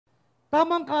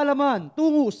Tamang kaalaman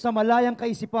tungo sa malayang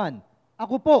kaisipan.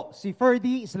 Ako po si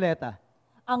Ferdy Isleta.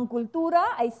 Ang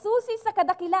kultura ay susi sa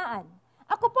kadakilaan.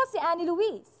 Ako po si Annie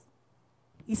Luis.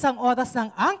 Isang oras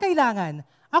lang ang kailangan.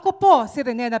 Ako po si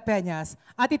Renena Peñas.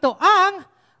 At ito ang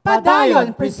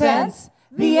Padayon Presents,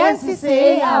 the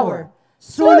NCCA Hour.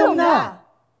 Sulong na!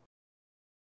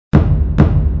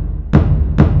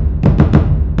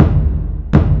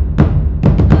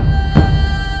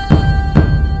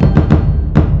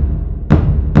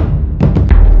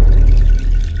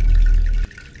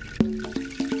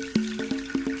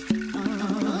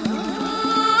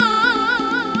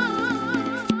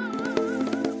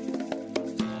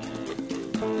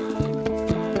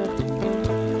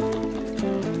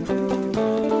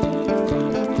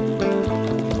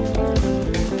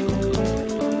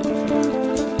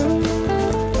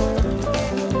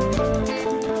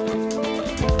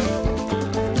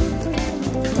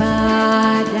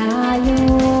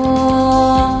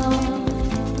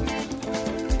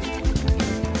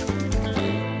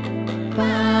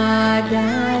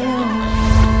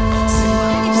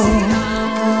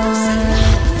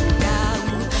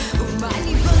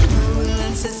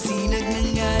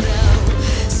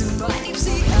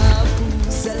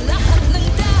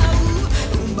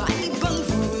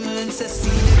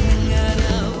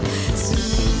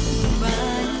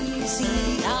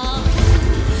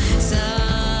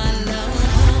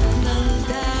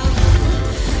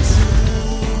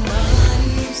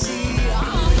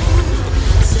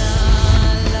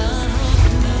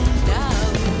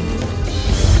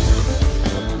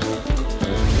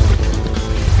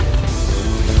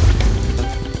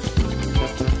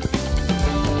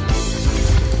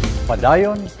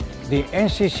 Padayon, the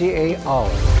NCCA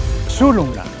Hour.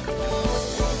 Sulong na!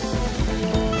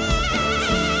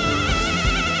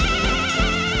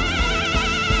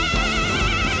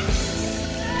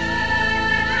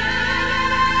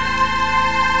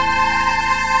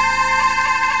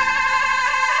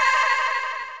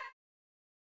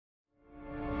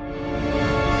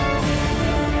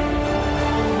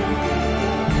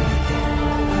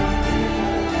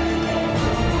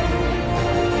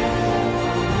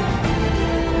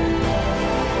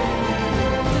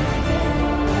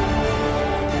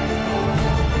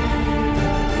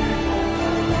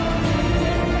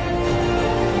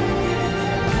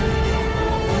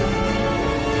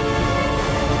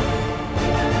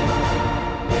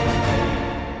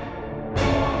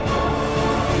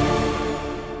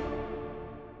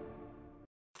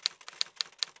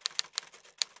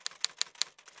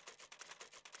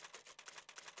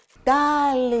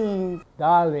 Darling.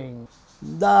 Darling.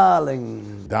 Darling.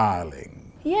 Darling.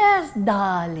 Yes,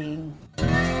 darling.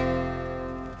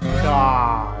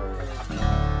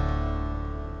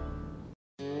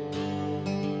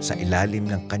 Sa ilalim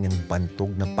ng kanyang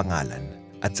bantog na pangalan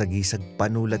at sagisag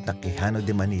panulat na Quijano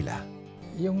de Manila,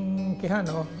 Yung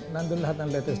Quijano, nandun lahat ng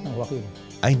letters ng Joaquin.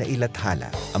 ay nailathala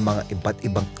ang mga iba't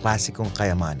ibang klasikong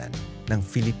kayamanan ng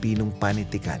Filipinong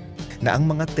panitikan na ang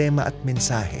mga tema at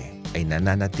mensahe ay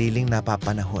nananatiling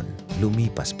napapanahon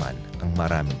lumipas man ang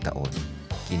maraming taon.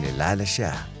 Kinilala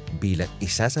siya bilang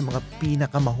isa sa mga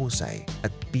pinakamahusay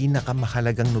at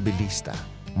pinakamahalagang nobelista,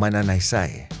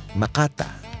 mananaysay,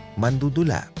 makata,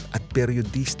 mandudula at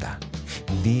periodista,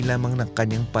 hindi lamang ng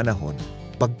kanyang panahon,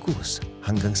 bagkus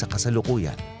hanggang sa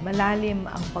kasalukuyan. Malalim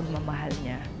ang pagmamahal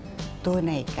niya.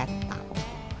 Tunay kat tao.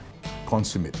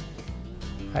 Consummate.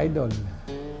 Idol.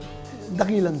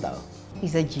 Dakilang tao.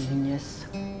 He's a genius.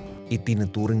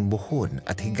 Itinuturing buhon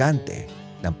at higante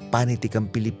ng panitikang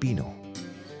Pilipino.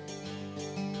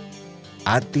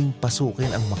 Ating pasukin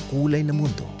ang makulay na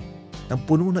mundo ng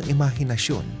puno ng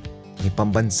imahinasyon ni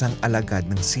Pambansang Alagad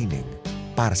ng Sining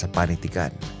para sa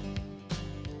panitikan.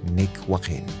 Nick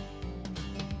Joaquin.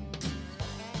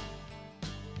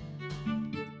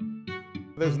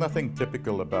 There's nothing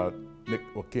typical about Nick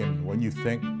Joaquin when you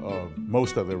think of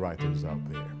most other writers out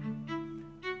there.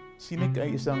 Si Nick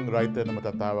ay isang writer na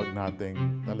matatawag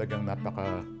nating talagang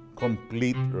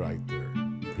napaka-complete writer.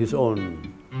 His own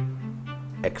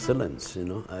excellence,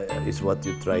 is what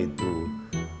you try to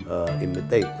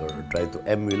imitate or try to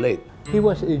emulate. He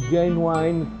was a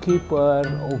genuine keeper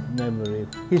of memory.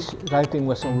 His writing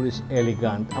was always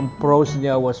elegant. Ang prose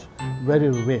niya was very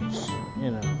rich,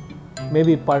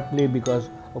 Maybe partly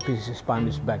because of his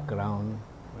Spanish background.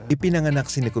 Ipinanganak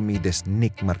si Nicomedes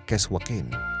Nick Marquez Joaquin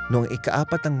noong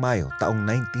ika-4 ng Mayo taong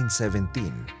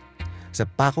 1917 sa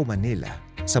Paco, Manila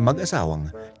sa mag-asawang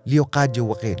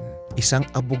Leocadio Joaquin, isang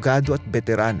abogado at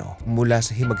veterano mula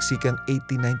sa himagsikang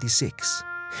 1896,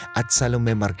 at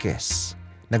Salome Marquez,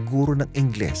 nagguro ng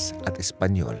Ingles at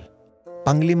Espanyol.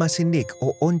 Panglima si Nick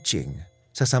o Onching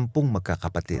sa 10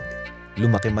 magkakapatid.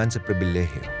 Lumaki man sa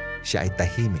pribilehyo, siya ay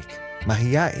tahimik,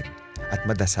 mahiyain at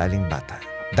madasaling bata.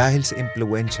 Dahil sa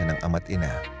impluwensya ng ama't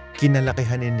ina,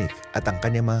 kinalakihan ni Nick at ang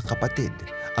kanyang mga kapatid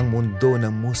ang mundo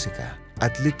ng musika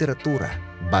at literatura.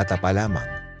 Bata pa lamang,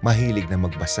 mahilig na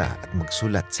magbasa at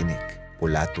magsulat si Nick.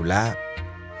 Tula-tula,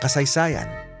 kasaysayan,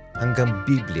 hanggang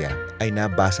Biblia ay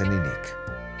nabasa ni Nick.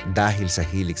 Dahil sa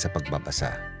hilig sa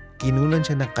pagbabasa, kinunan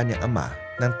siya ng kanyang ama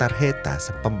ng tarheta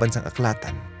sa Pambansang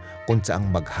Aklatan kung saang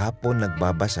maghapon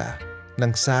nagbabasa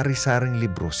ng sari-saring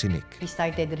libro si Nick. He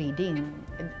started reading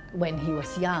when he was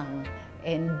young,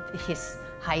 and his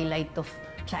highlight of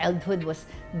childhood was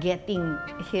getting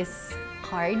his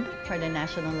card for the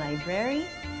National Library.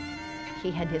 He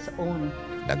had his own.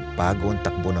 Nagbago ang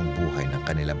takbo ng buhay ng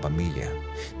kanilang pamilya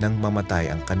nang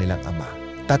mamatay ang kanilang ama.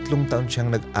 3 taon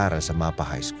siyang nag-aral sa Mapa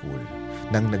High School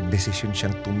nang nagdesisyon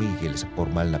siyang tumigil sa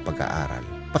formal na pag-aaral.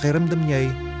 Pakiramdam niya ay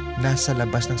nasa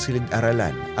labas ng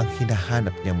silid-aralan ang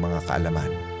hinahanap niyang mga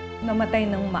kaalaman. Namatay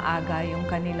ng maaga yung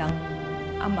kanilang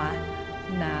ama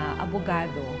na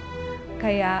abogado.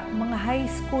 Kaya mga high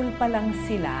school pa lang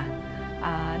sila,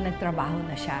 nagtrabaho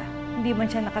na siya. Hindi man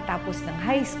siya nakatapos ng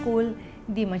high school,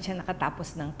 hindi man siya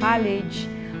nakatapos ng college.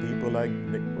 People like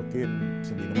Nick Joaquin,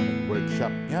 hindi naman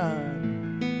nag-workshop yan.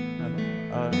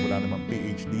 Wala namang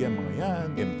PhD yan, mga yan.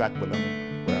 In fact, wala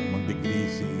namang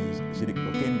degree si Nick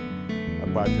Joaquin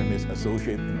apart from his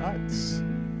associate in arts.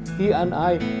 He and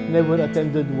I never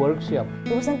attended workshop.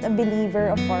 He wasn't a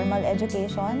believer of formal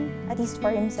education, at least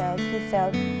for himself. He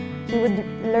felt he would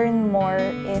learn more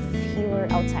if he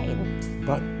were outside.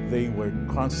 But they were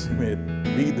consummate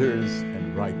readers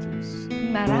and writers.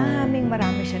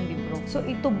 Marami siyang libro. So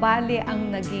ito bale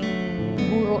ang naging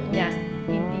guro niya,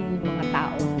 hindi mga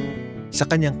tao. Sa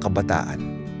kanyang kabataan,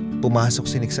 pumasok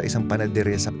si Nick sa isang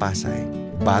panaderya sa Pasay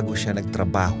bago siya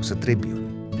nagtrabaho sa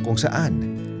Tribune, kung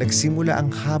saan nagsimula ang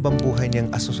habang buhay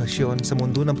niyang asosasyon sa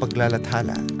mundo ng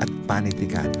paglalathala at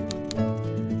panitikan.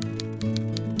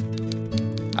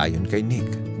 Ayon kay Nick,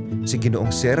 si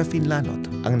Ginoong Serafin Lanot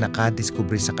ang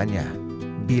nakadiskubre sa kanya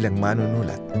bilang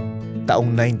manunulat.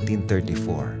 Taong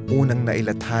 1934, unang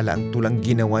nailathala ang tulang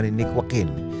ginawa ni Nick Joaquin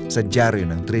sa dyaryo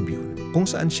ng Tribune, kung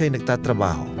saan siya'y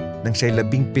nagtatrabaho nang siya'y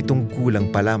 17 gulang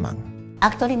pa lamang.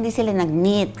 Actually, hindi sila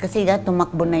nag-meet kasi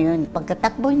tumakbo na yun.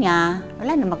 Pagkatakbo niya,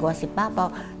 wala na magawa si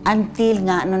Papa. Until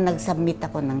nga, nung nag-submit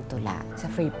ako ng tula sa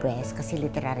Free Press, kasi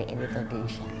literary editor din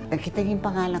siya. Nakita niya yung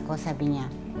pangalan ko, sabi niya,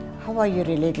 "How are you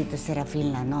related to Serafin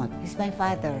Lanot?" "He's my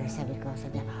father," sabi ko.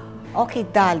 Sabi niya, "Okay,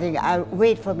 darling,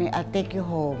 wait for me, I'll take you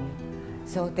home.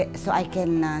 So I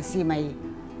can see my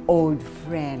old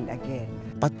friend again."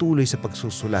 Patuloy sa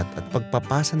pagsusulat at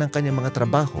pagpapasa ng kanyang mga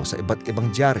trabaho sa iba't ibang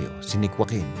dyaryo si Nick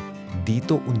Joaquin.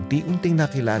 Dito unti-unting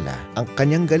nakilala ang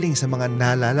kanyang galing sa mga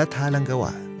nalalathalang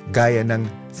gawa, gaya ng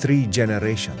 3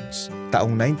 Generations,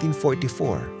 taong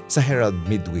 1944 sa Herald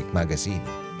Midweek Magazine.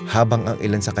 Habang ang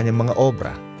ilan sa kanyang mga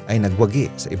obra ay nagwagi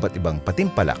sa iba't ibang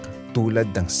patimpalak tulad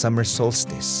ng Summer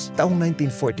Solstice, taong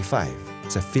 1945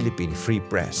 sa Philippine Free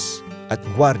Press, at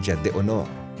Guardia de Honor,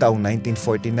 taong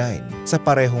 1949 sa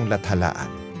parehong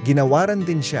lathalaan. Ginawaran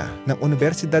din siya ng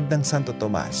Universidad ng Santo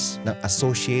Tomas ng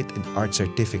Associate in Art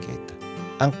Certificate.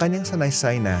 Ang kanyang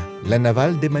sanaysay na La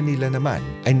Naval de Manila naman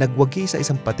ay nagwagi sa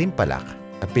isang patimpalak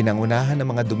na pinangunahan ng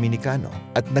mga Dominikano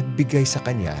at nagbigay sa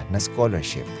kanya ng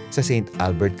scholarship sa St.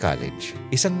 Albert College,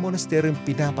 isang monasteryong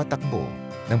pinapatakbo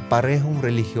ng parehong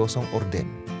relihiyosong orden.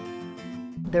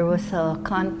 There was a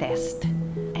contest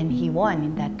and he won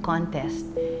in that contest.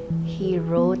 He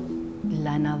wrote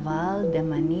La Naval de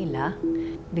Manila.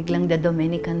 Biglang the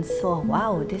Dominicans saw,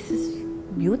 wow, this is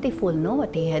beautiful, no,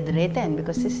 what he had written,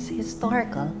 because this is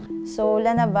historical. So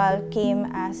La Naval came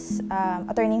as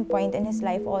a turning point in his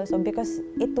life also because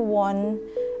it won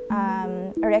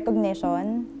a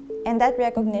recognition, and that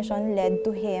recognition led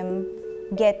to him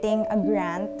getting a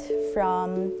grant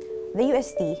from the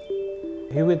UST.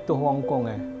 He went to Hong Kong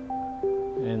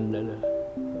and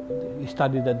he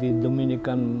studied at the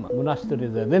Dominican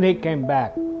monastery there. Then he came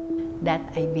back.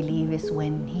 That, I believe, is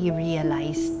when he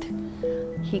realized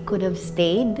he could have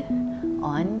stayed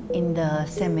on in the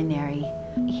seminary.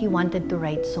 He wanted to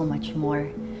write so much more.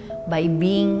 By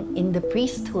being in the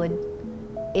priesthood,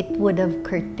 it would have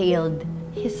curtailed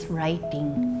his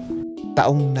writing.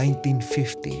 Taong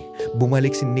 1950,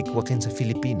 bumalik si Nick Joaquin sa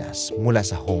Pilipinas mula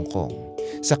sa Hong Kong.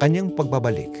 Sa kanyang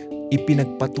pagbabalik,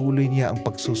 ipinagpatuloy niya ang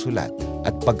pagsusulat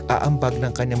at pag-aambag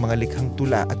ng kanyang mga likhang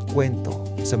tula at kwento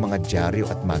sa mga dyaryo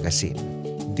at magasin.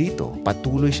 Dito,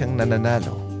 patuloy siyang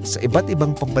nananalo sa iba't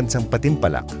ibang pambansang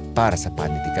patimpalak para sa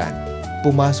panitikan.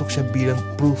 Pumasok siya bilang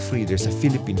proofreader sa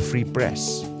Philippine Free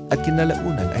Press at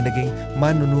kinalaunan ay naging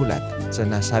manunulat sa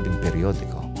nasabing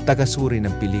periodiko. tagasuri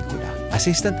ng pelikula,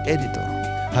 assistant editor,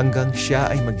 hanggang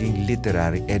siya ay maging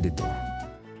literary editor.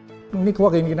 Nick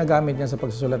Joaquin, ginagamit niya sa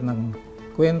pagsusulat ng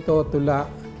kwento, tula,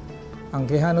 ang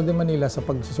Quijano de Manila sa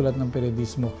pagsusulat ng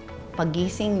periodismo.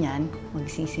 Pagising niyan,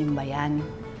 magsisimba yan.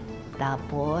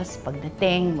 Tapos,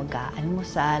 pagdating,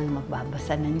 mag-aalmusal,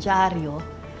 magbabasa ng dyaryo.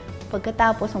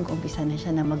 Pagkatapos, mag-umpisa na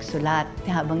siya na magsulat.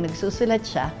 Habang nagsusulat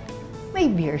siya,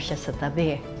 may beer siya sa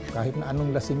tabi. Kahit na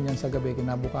anong lasing niyan sa gabi,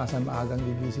 kinabukasan, maagang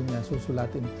gigising niya,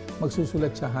 susulatin.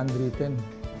 Magsusulat siya handwritten.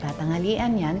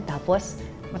 Tatanghalian yan, tapos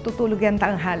matutulog yan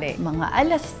tanghali. Mga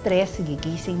 3:00,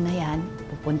 gigising na yan,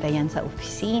 pupunta yan sa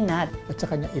opisina. At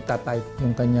saka niya itatype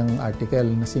yung kanyang article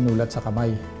na sinulat sa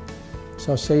kamay.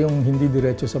 So siya yung hindi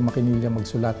diretso sa makinilya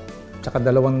magsulat. Tsaka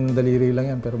 2 daliri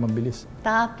lang yan pero mabilis.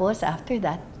 Tapos after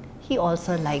that, he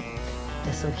also liked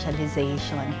the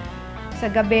socialization. Sa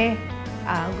gabi,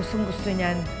 gustong-gusto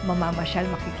niyan mamamasyal,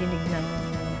 makikinig ng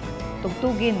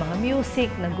tugtugin, mga music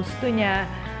na gusto niya,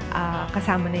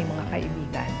 kasama na yung mga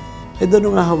kaibigan. I don't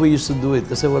know nga how we used to do it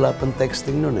kasi wala pang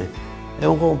texting nun eh.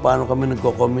 Ewan ko kung paano kami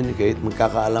nagko-communicate,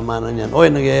 magkakaalamanan yan. Oy,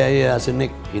 nagyayaya si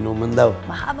Nick, inuman daw.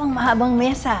 Mahabang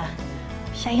mesa.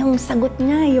 Siya yung sagot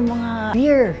niya, yung mga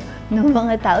beer ng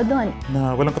mga tao doon.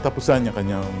 Na walang katapusan niya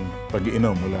kanyang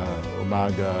pag-iinom mula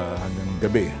umaga hanggang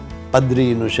gabi.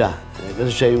 Padrino siya.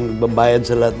 Kasi siya yung babayad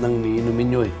sa lahat ng iinumin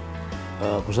nyo eh.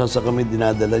 Kung saan sa kami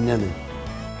dinadala niyan eh.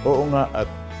 Oo nga, at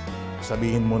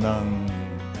sabihin mo ng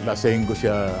lasenggo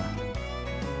siya,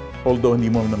 although hindi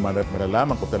mo naman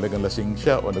malalaman kung talagang lasing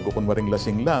siya o nagkukunwaring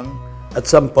lasing lang. At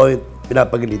some point,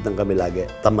 pinapagalitan kami lagi.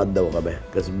 Tamad daw kami.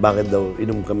 Kasi bakit daw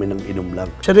inom kami ng inom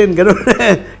lang. Siya rin, gano'n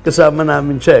kasama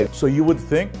namin siya. So you would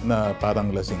think na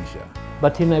parang lasing siya.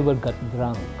 But he never got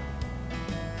drunk.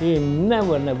 He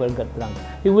never got drunk.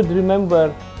 He would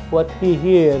remember what he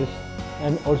hears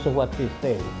and also what he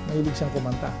says. Mahilig siyang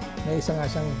kumanta. May isa nga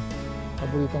siyang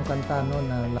paboritong kanta no,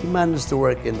 na... He managed to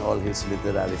work in all his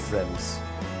literary friends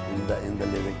in the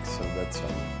lyrics of that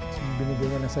song. Binigyan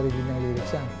niya ng sarili niyang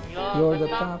lyrics yan. You're the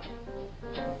top,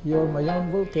 you're my young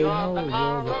volcano,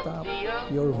 you're the top,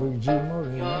 you're Virgin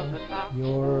Moreno,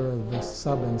 you're the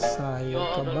southern side of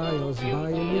Caballos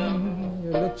Violin,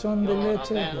 you're Lechon de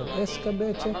Leche, you're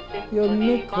Escabeche, you're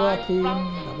Nick Joaquin.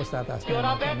 Tapos tataas niya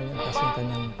ng kanya yan, tapos yung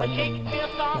kanyang panyang,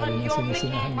 lalo niya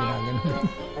sinisinahan, ginagano.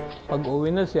 Pag uwi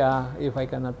na siya, if I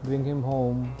cannot bring him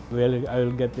home, well, I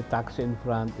will get the taxi in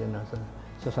front, you know,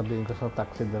 sasabihin ko sa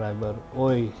taxi driver,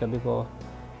 oy, sabi ko,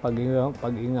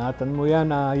 pag-ingatan mo yan,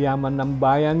 yaman ng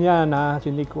bayan yan, si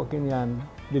Nick Joaquin yan.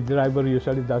 The driver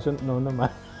usually doesn't know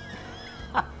naman.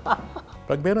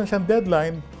 Pag meron siyang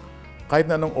deadline, kahit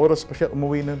na anong oras pa siya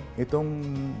umuwi ng itong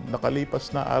nakalipas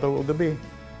na araw o gabi,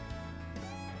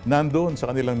 nandoon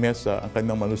sa kanilang mesa ang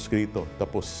kanilang manuskrito,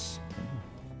 tapos.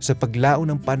 Sa paglao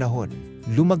ng panahon,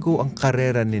 lumago ang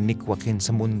karera ni Nick Joaquin sa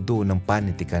mundo ng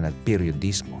panitikan at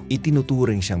periodismo.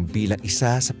 Itinuturing siyang bilang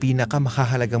isa sa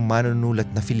pinakamahahalagang manunulat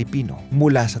na Filipino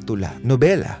mula sa tula,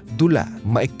 nobela, dula,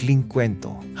 maikling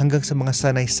kwento, hanggang sa mga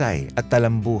sanaysay at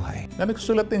talambuhay. Na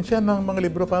nagsusulat din siya ng mga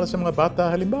libro para sa mga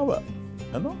bata, halimbawa.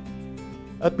 Ano?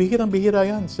 At bihirang-bihira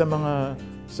yan sa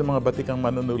mga batikang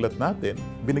manunulat natin.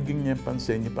 Binigyan niya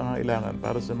pansin yung pangailangan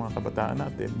para sa mga kabataan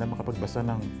natin na makapagbasa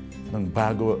ng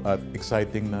bago at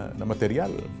exciting na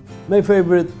material. My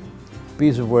favorite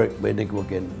piece of work by Nick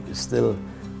Joaquin is still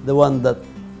the one that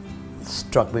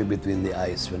struck me between the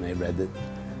eyes when I read it.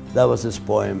 That was his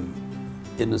poem,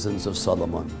 Innocence of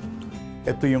Solomon.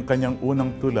 Ito yung kanyang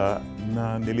unang tula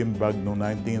na nilimbag noong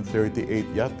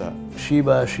 1938 yata.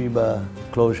 Sheba, Sheba,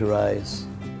 close your eyes.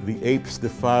 The apes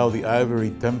defile the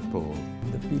ivory temple.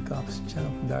 The peacocks chant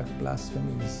dark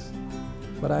blasphemies,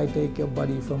 but I take your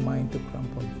body from mine to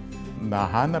crumple.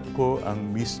 Nahanap ko ang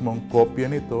mismong kopya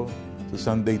nito sa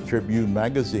Sunday Tribune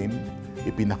magazine.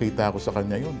 Ipinakita ko sa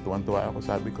kanya yun. Tuwan-tuwa ako,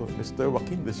 sabi ko, Mr.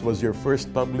 Joaquin, this was your first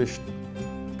published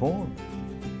poem.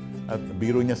 At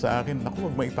biro niya sa akin, naku,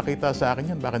 huwag maipakita sa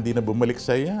akin yan, baka hindi na bumalik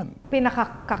sa yan.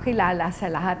 Pinakakakilala sa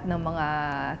lahat ng mga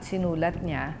sinulat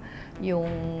niya, yung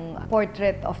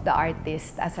portrait of the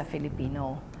artist as a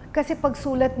Filipino. Kasi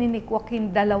pagsulat ni Nick Joaquin,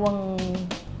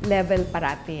 2 level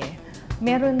parati eh.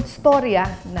 Meron storya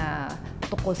na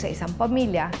tungkol sa isang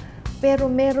pamilya, pero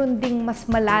meron ding mas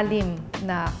malalim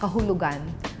na kahulugan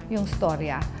yung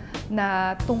storya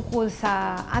na tungkol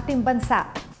sa ating bansa.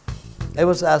 I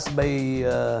was asked by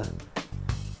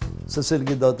Cecil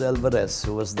Guidote Alvarez,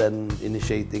 who was then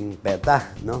initiating PETA,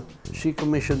 no? She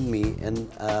commissioned me and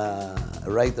a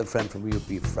writer friend from UP,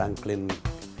 Franklin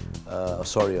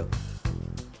Osorio,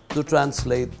 to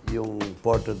translate yung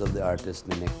portrait of the artist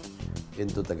ni Nick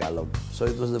into Tagalog. So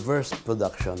it was the first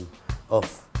production of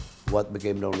what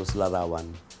became known as Larawan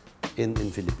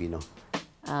in Filipino?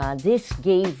 This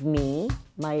gave me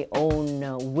my own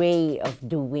way of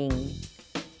doing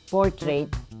portrait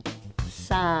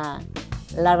sa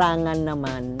larangan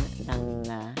naman ng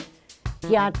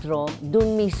teatro,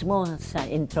 dun mismo sa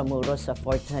Intramuros sa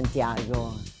Fort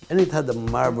Santiago. And it had a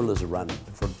marvelous run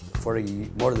for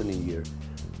more than a year.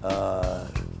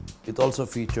 It also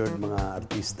featured mga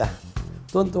artista.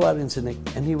 Tuwan-tuwa rin si Nick,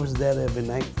 and he was there every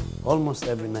night, almost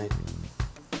every night.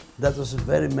 That was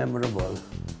very memorable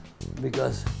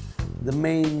because the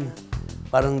main,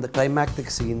 parang the climactic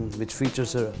scene, which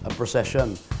features a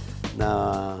procession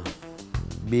na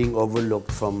being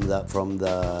overlooked from the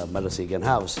Malasigan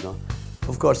house, no?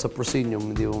 Of course, sa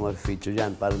proscenium, hindi mo ma-feature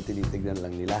yan, parang tinitignan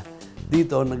lang nila.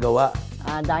 Dito, nagawa.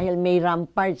 Dahil may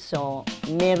rampart, so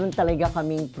meron talaga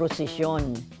kaming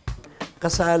prosesyon.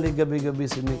 Kasali gabi-gabi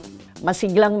si Nick.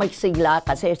 Masiglang magsigla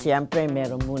kasi siyempre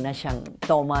meron muna siyang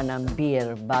toma ng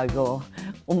beer bago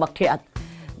umakyat.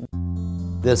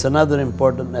 There's another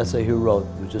important essay he wrote,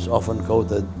 which is often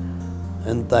quoted,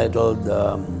 entitled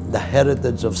The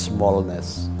Heritage of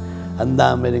Smallness. Ang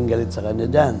dami rin galit sa kanya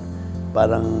dyan.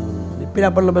 Parang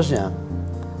pinapalabas niya,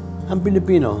 ang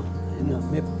Pilipino,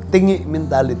 may tingi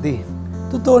mentality.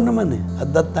 Totoo naman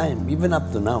at that time, even up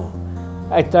to now.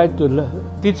 I tried to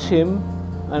teach him,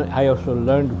 and I also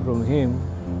learned from him,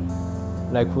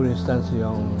 like for instance,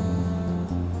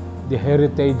 the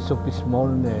heritage of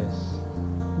smallness.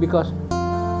 Because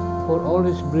for all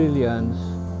his brilliance,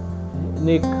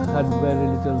 Nick had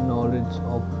very little knowledge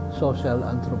of social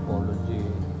anthropology.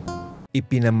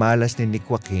 Ipinamalas ni Nick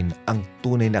Joaquin ang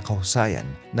tunay na kahusayan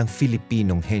ng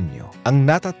Filipinong henyo. Ang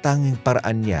natatanging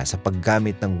paraan niya sa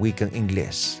paggamit ng wikang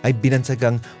Ingles ay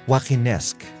binansagang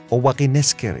Joaquinesque o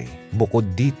Joaquinesquerie. Bukod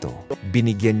dito,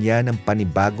 binigyan niya ng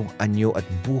panibagong anyo at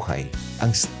buhay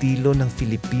ang estilo ng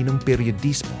Filipinong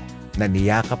periodismo na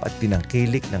niyakap at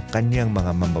tinangkilik ng kanyang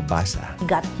mga mambabasa.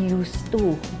 Got used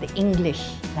to the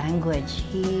English language.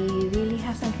 He really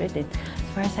hasn't written, as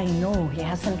far as I know, he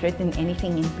hasn't written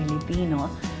anything in Filipino,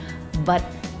 but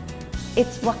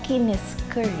it's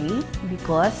Joaquinesquerie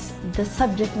because the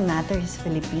subject matter is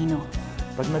Filipino.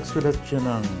 Pag nagsulat siya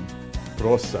ng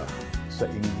prosa sa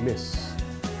Ingles,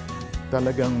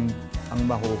 talagang ang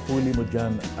mahuhuli mo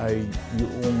dyan ay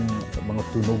yung mga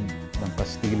tunog ng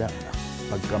Kastila.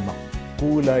 Pagka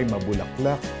makulay,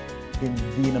 mabulaklak,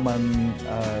 hindi naman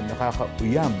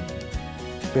nakakauyam.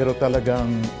 Pero talagang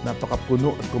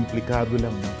napakapuno at komplikado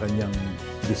lang ng kanyang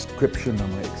description ng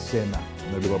mga eksena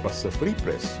na lumabas sa Free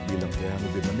Press bilang Kayano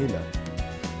de Manila.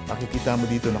 Makikita mo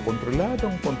dito na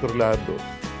kontrolado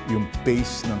yung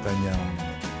pace ng kanyang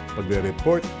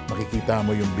pagre-report. Makikita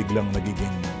mo yung biglang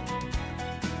nagiging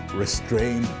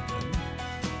restrained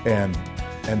and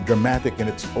dramatic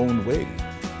in its own way.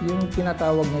 Yung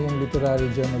tinatawag ngayong literary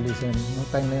journalism, noong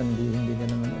time na yun, hindi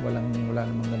wala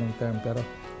namang ganung term, pero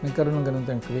nagkaroon ng ganung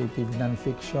term, creative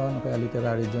non-fiction, o kaya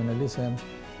literary journalism.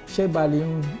 Siya bali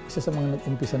yung isa sa mga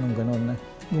nag-umpisa ng ganun, na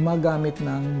gumagamit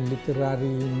ng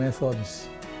literary methods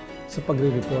sa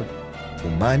pagre-report.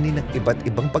 Umani ng iba't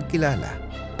ibang pagkilala,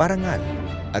 parangal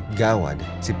at gawad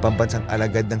si Pambansang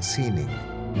Alagad ng Sining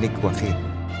Nick Joaquin.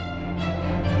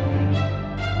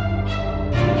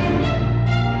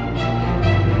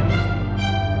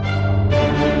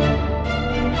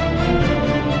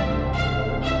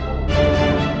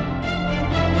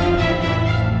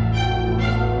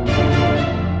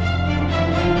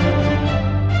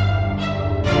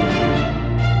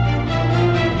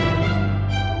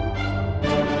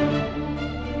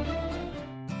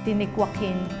 Si Nick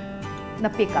Joaquin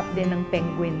na-pick up din ng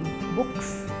Penguin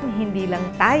Books. Hindi lang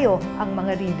tayo ang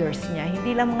mga readers niya,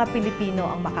 hindi lang mga Pilipino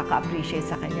ang makaka-appreciate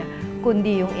sa kanya,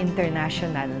 kundi yung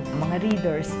international mga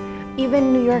readers.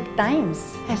 Even New York Times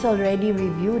has already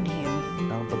reviewed him.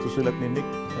 Ang pagsusulat ni Nick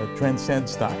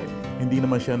transcends time. Hindi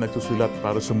naman siya nagsusulat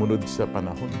para sumunod sa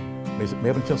panahon.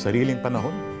 Meron siyang sariling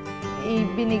panahon.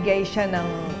 Ibinigay siya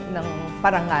ng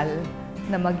parangal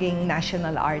na maging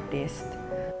national artist.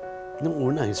 Nung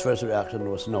una, his first reaction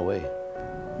was no way.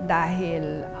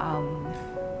 Dahil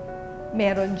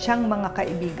meron siyang mga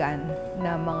kaibigan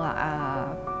na mga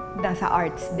nasa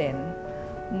arts din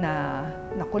na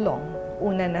nakulong.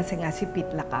 Una na si Pete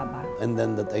Lacaba. And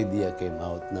then that idea came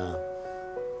out na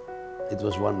it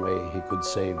was one way he could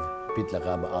save Pete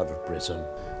Lacaba out of prison.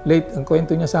 Late, ang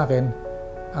kwento niya sa akin,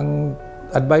 ang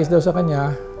advice daw sa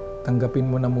kanya, tanggapin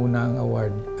mo na muna ang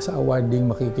award. Sa awarding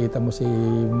makikita mo si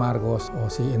Marcos o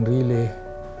si Enrile,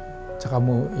 tsaka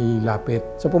mo ilapit.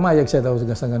 So pumayag siya daw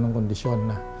sa ganung kondisyon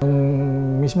na.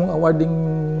 Nung mismong awarding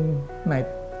night,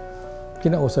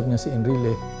 kinausap niya si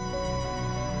Enrile.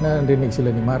 narinig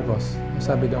sila ni Marcos.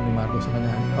 Sabi daw ni Marcos sa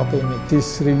kanya, okay Nick,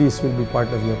 this release will be part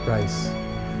of your prize.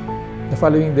 The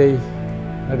following day,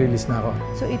 na-release na ako.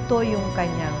 So ito yung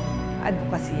kanyang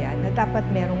advokasya na dapat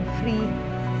merong free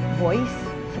voice,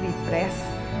 free press,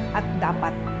 at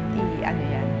dapat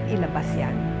ilabas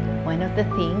yan. One of the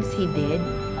things he did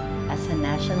as a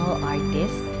national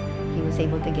artist, he was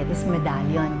able to get his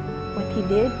medallion. What he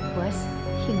did was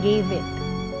he gave it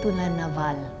to La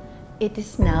Naval. It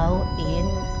is now in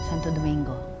Santo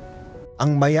Domingo.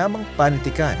 Ang mayamang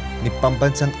panitikan ni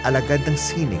Pambansang Alagad ng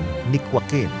Sining Nick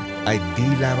Joaquin ay di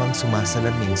lamang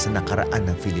sumasalamin sa nakaraan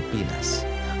ng Pilipinas.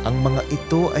 Ang mga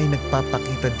ito ay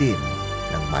nagpapakita din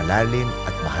ng malalim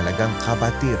at mahalagang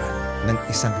kabatiran ng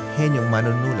isang henyong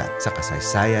manunulat sa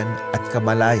kasaysayan at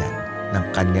kamalayan ng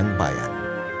kanyang bayan.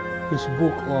 His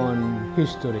book on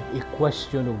history, A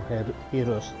Question of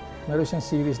Heroes. Meron siyang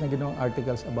series na ginawang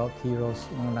articles about heroes,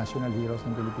 mga national heroes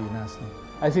ng Pilipinas.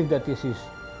 I think that is his,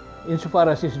 insofar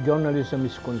as his journalism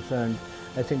is concerned,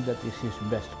 I think that is his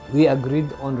best. We agreed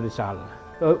on Rizal.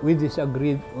 We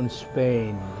disagreed on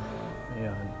Spain.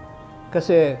 Ayan.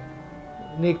 Kasi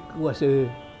Nick was a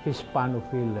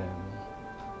Hispanophile.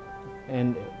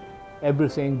 And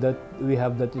everything that we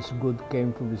have that is good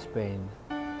came from Spain.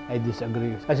 I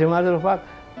disagree. As a matter of fact,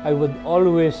 I would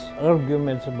always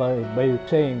arguments by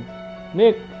saying,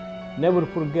 Nick, never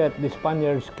forget the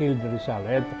Spaniards killed Rizal.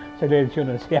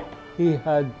 Tradisyunal siya. He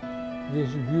had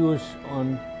these views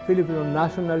on Filipino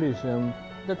nationalism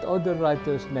that other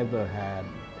writers never had.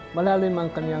 Malalim ang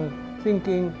kanyang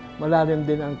thinking, malalim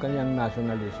din ang kanyang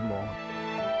nationalismo.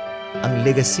 Ang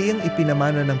legasiyang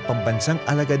ipinamana ng Pambansang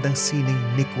Alagad ng Sining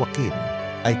Nick Joaquin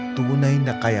ay tunay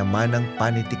na kayamanang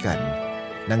panitikan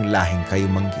ng lahing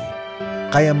kayumanggi,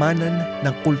 kayamanan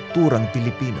ng kulturang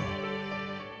Pilipino.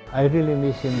 I really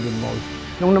miss him the most.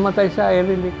 Nung namatay siya, I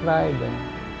really cried. And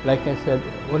like I said,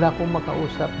 wala akong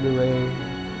makausap the way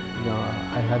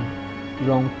I had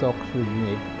long talks with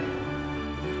Nick.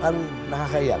 Parang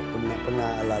nakakayak pag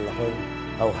naaalala ko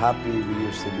how happy we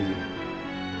used to be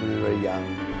when we were young.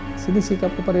 Sinisikap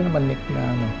ko pa rin naman, Nick,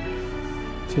 na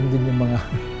sundin yung mga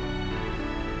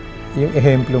yung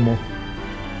ehemplo mo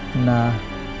na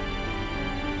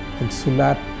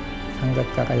pagsulat hanggat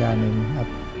kakayanin at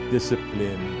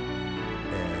discipline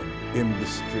and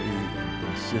industry and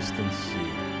consistency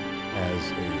as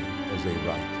a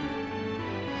writer.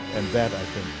 And that, I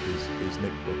think, is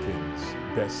Nick Joaquin's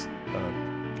best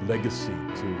legacy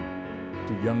to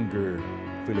younger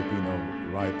Filipino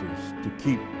writers to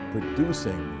keep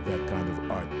producing that kind of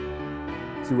art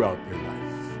throughout their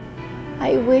life.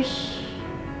 I wish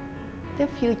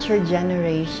the future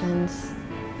generations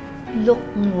look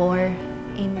more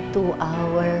into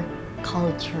our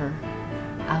culture,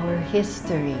 our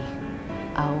history,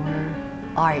 our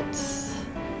arts,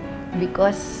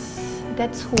 because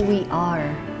that's who we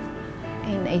are.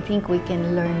 And I think we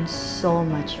can learn so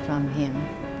much from him.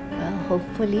 Well,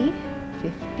 hopefully,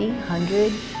 50,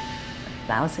 100,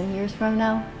 1,000 years from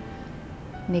now,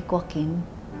 Nick Joaquin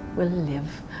will live.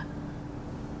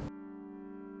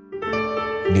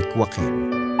 Nick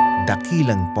Joaquin,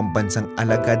 dakilang pambansang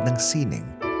alagad ng sining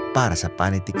para sa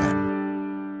panitikan.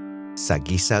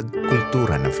 Sagisag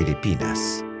Kultura ng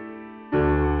Pilipinas.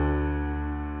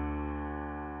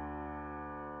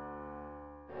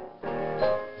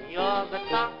 You're the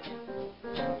top,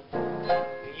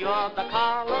 you're the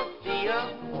Colosseum,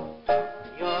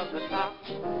 you're the top,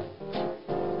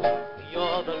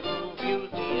 you're the Louvre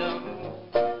Museum,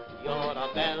 you're a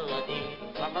melody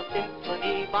from a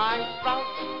symphony by Strauss,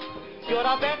 you're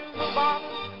a Bendelsbaum,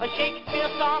 a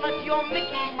Shakespeare sonnet, you're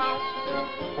Mickey Mouse,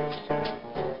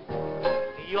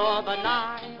 you're the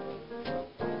Nile,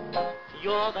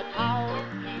 you're the Tower of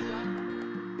Pisa.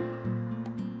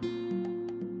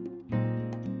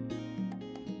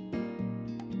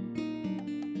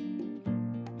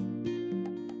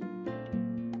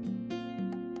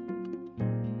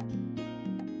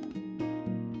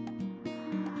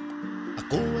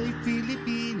 Ako ay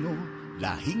Pilipino,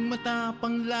 lahing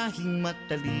matapang, lahing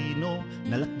matalino,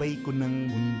 nalakbay ko ng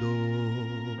mundo.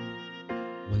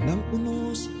 Walang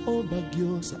unos o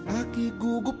bagyo sa aki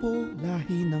gugupo,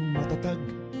 lahi ng matatag.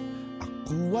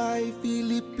 Ako ay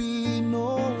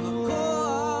Filipino. Ako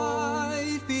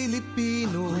ay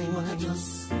Filipino. Ako'y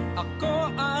makadiyos. Ako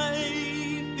ay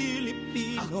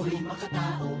Filipino. Ako'y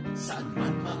makatao, saan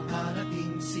man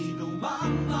makarating, sino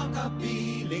mang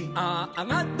makapiling.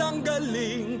 Aangat ang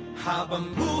galing,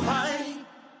 habang buhay,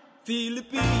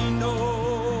 Filipino.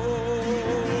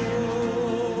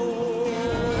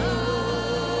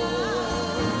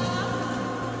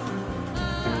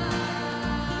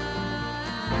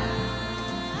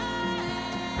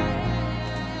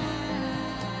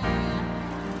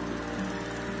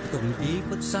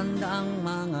 Buksan na ang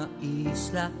mga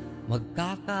isla,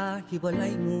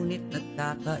 magkakahiwalay ngunit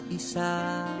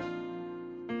nagkakaisa.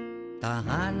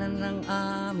 Tahanan ng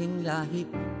aming lahi,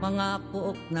 mga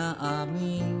pook na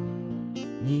aming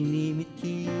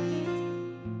ninimiti.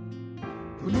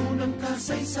 Puno ng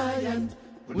kasaysayan,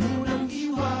 puno ng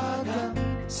hiwaga.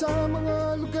 Sa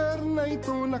mga lugar na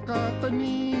ito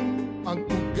nakatanim ang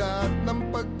ugat ng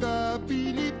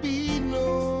pagka-Pilipino.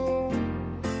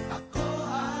 Ako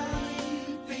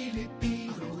ay Pilipino.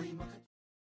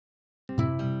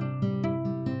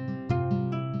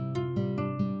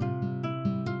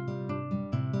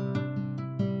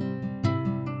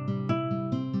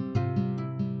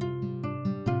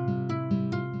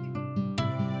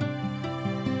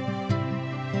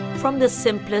 From the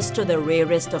simplest to the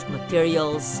rarest of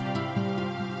materials,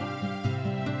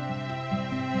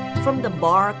 from the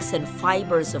barks and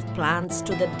fibers of plants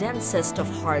to the densest of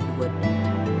hardwood,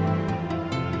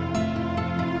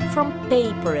 from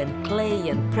paper and clay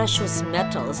and precious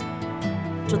metals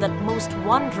to that most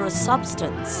wondrous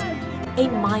substance,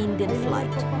 a mind in flight,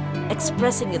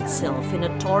 expressing itself in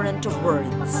a torrent of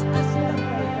words.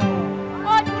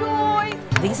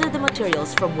 These are the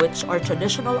materials from which our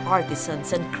traditional artisans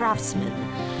and craftsmen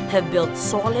have built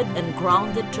solid and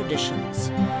grounded traditions.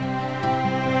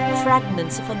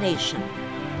 Fragments of a nation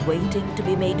waiting to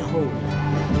be made whole.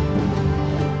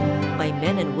 By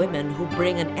men and women who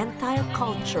bring an entire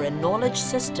culture and knowledge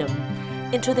system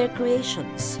into their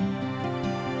creations.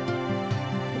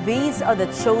 These are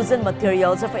the chosen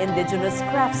materials of our indigenous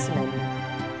craftsmen.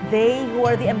 They who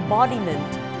are the embodiment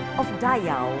of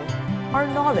Dayaw, our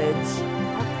knowledge,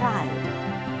 our pride.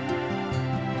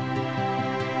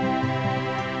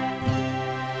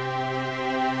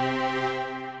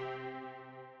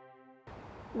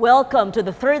 Welcome to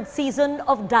the third season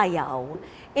of Dayaw.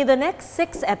 In the next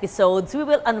 6 episodes, we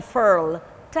will unfurl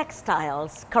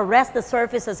textiles, caress the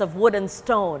surfaces of wood and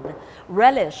stone,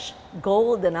 relish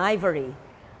gold and ivory.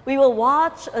 We will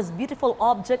watch as beautiful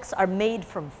objects are made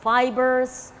from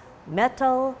fibers,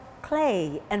 metal,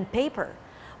 clay, and paper.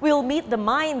 We will meet the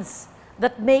minds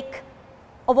that make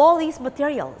of all these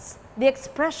materials the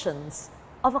expressions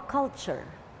of a culture.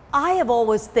 I have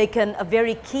always taken a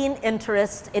very keen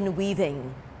interest in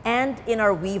weaving and in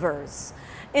our weavers.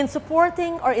 In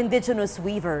supporting our indigenous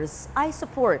weavers, I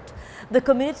support the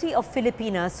community of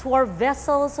Filipinas who are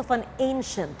vessels of an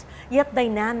ancient yet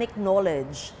dynamic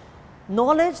knowledge.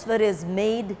 Knowledge that is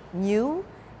made new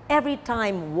every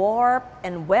time warp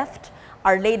and weft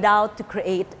are laid out to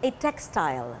create a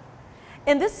textile.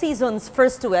 In this season's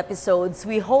first 2 episodes,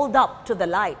 we hold up to the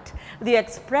light the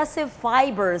expressive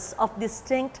fibers of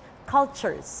distinct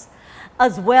cultures,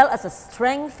 as well as the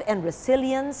strength and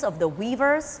resilience of the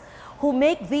weavers who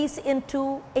make these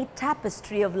into a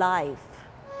tapestry of life.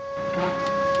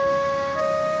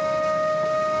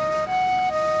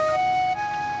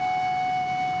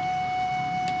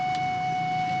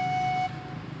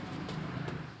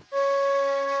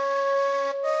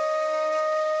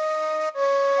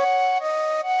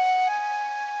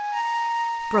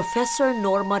 Professor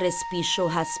Norma Respicio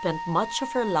has spent much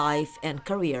of her life and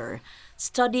career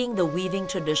studying the weaving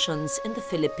traditions in the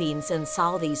Philippines and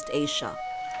Southeast Asia.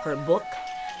 Her book,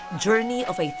 Journey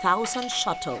of 1,000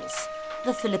 Shuttles,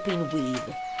 The Philippine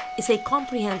Weave, is a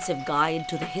comprehensive guide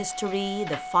to the history,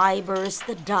 the fibers,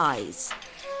 the dyes,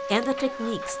 and the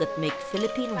techniques that make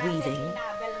Philippine weaving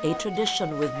a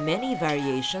tradition with many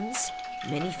variations,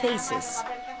 many faces,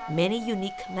 many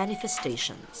unique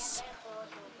manifestations.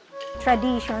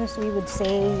 Traditions, we would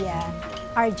say,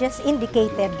 are just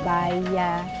indicated by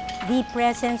the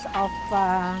presence of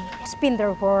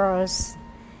spindle whorls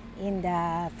in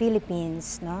the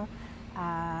Philippines. No?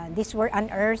 These were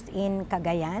unearthed in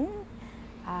Cagayan,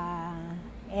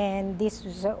 and these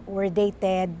were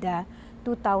dated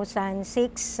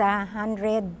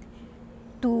 2,600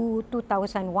 to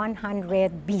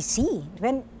 2,100 BC.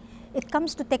 When it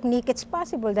comes to technique, it's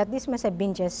possible that this must have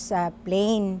been just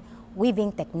plain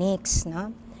weaving techniques,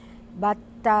 no? But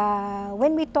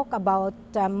when we talk about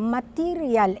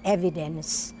material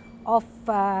evidence of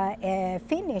a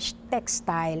finished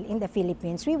textile in the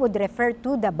Philippines, we would refer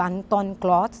to the banton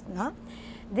cloth, no?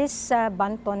 This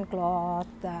banton cloth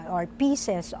or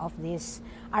pieces of this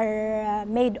are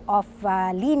made of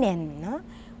linen, no?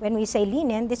 When we say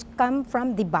linen, this come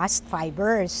from the bast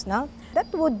fibers, no?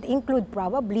 That would include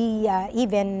probably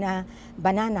even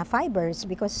banana fibers,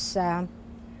 because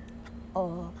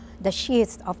the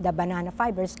sheath of the banana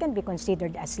fibers can be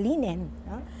considered as linen.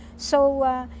 No? So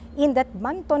in that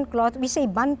banton cloth, we say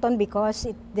banton because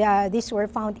these were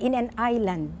found in an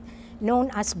island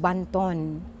known as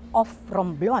Banton off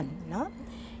Romblon. No?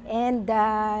 And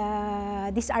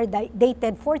these are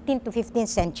dated 14th to 15th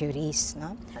centuries.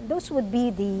 No? Those would be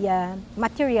the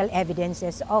material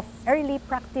evidences of early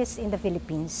practice in the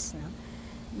Philippines. No?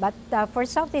 But for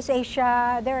Southeast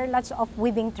Asia, there are lots of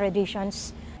weaving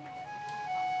traditions.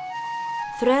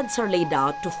 Threads are laid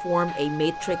out to form a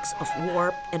matrix of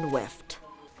warp and weft.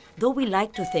 Though we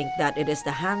like to think that it is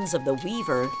the hands of the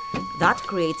weaver that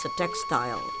creates a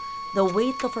textile, the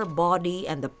weight of her body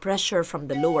and the pressure from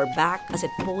the lower back as it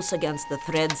pulls against the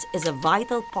threads is a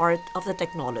vital part of the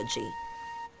technology.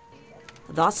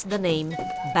 Thus the name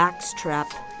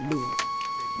backstrap loom.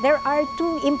 There are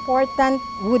two important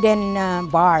wooden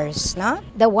bars. No?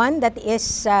 The one that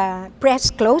is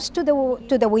pressed close to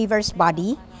the weaver's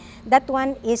body. That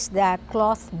one is the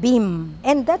cloth beam.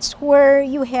 And that's where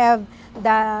you have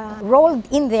the rolled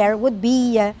in there would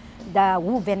be the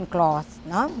woven cloth,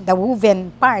 no? The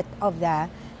woven part of the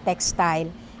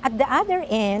textile. At the other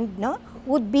end, no,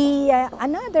 would be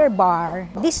another bar.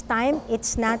 This time,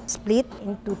 it's not split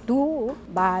into two,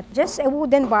 but just a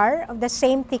wooden bar of the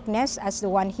same thickness as the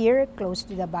one here, close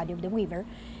to the body of the weaver.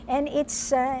 And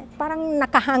it's parang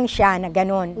nakahang siya na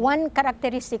ganun. One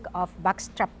characteristic of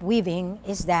backstrap weaving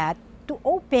is that to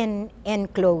open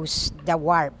and close the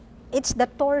warp. It's the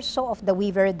torso of the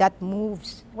weaver that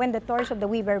moves. When the torso of the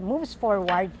weaver moves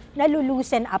forward,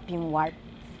 nalulusen up yung warp.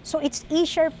 So it's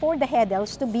easier for the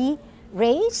heddles to be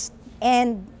raised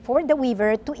and for the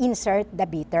weaver to insert the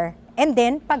beater. And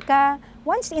then,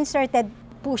 once inserted,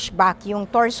 push back yung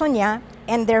torso niya,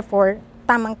 and therefore,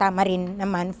 tamang-tama rin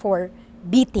naman for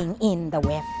beating in the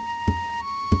weft.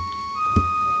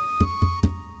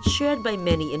 Shared by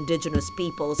many indigenous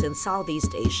peoples in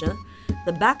Southeast Asia,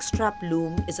 the backstrap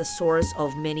loom is a source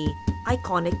of many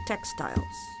iconic textiles.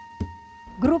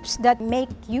 Groups that make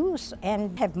use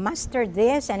and have mastered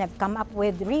this and have come up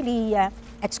with really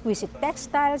exquisite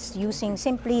textiles using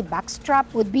simply backstrap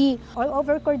would be all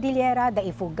over Cordillera, the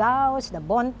Ifugaos, the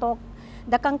Bontoc,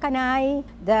 the Kangkanay,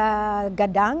 the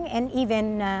Gadang, and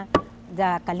even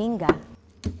the Kalinga.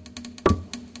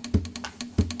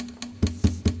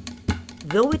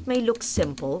 Though it may look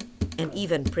simple and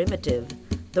even primitive,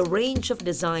 the range of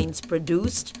designs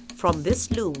produced from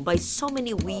this loom by so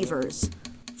many weavers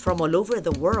from all over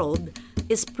the world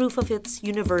is proof of its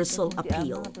universal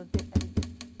appeal.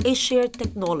 A shared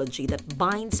technology that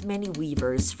binds many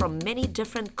weavers from many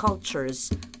different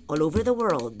cultures all over the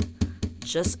world,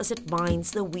 just as it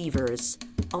binds the weavers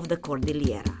of the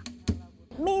Cordillera.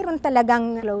 Mayroon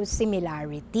talagang close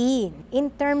similarity in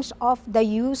terms of the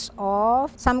use of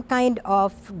some kind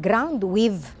of ground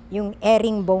weave, yung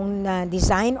herringbone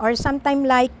design, or sometime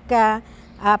like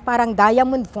parang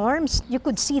diamond forms. You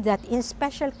could see that in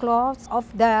special cloths of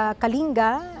the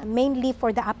Kalinga, mainly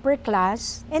for the upper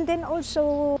class, and then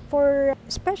also for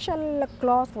special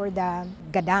cloth for the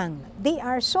Gadang. They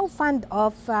are so fond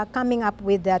of coming up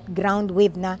with that ground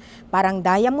weave na parang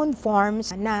diamond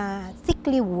forms na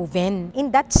thickly woven. In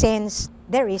that sense,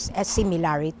 there is a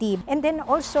similarity. And then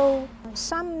also,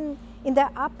 some in the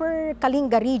upper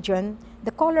Kalinga region,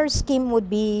 the color scheme would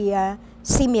be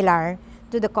similar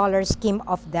to the color scheme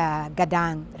of the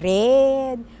Gadang.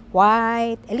 Red,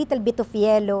 white, a little bit of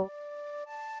yellow.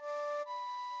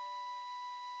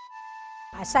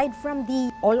 Aside from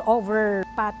the all-over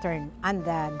pattern and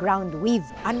the ground weave,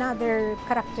 another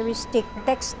characteristic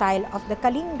textile of the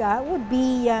Kalinga would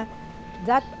be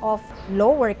that of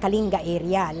lower Kalinga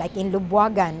area, like in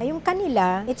Lubuagan. Yung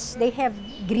kanila, they have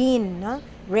green, no?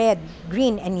 Red,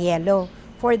 green, and yellow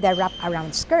for the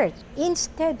wrap-around skirt.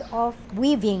 Instead of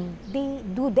weaving, they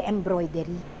do the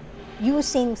embroidery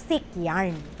using thick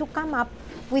yarn to come up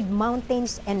with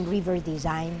mountains and river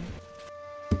design.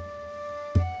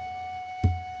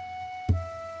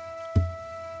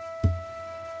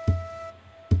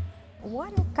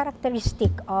 One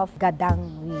characteristic of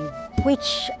Gadang weave,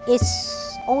 which is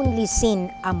only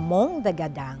seen among the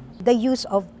Gadang, the use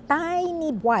of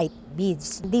tiny white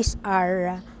beads. These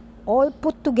are all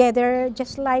put together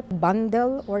just like a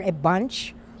bundle or a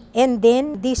bunch. And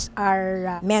then these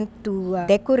are meant to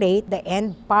decorate the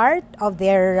end part of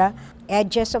their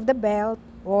edges of the belt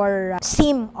or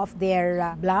seam of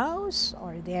their blouse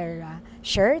or their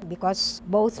shirt, because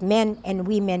both men and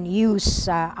women use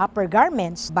upper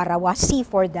garments, barawasi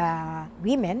for the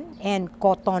women and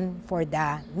cotton for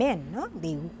the men. No?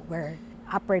 They wear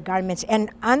upper garments, and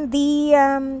on the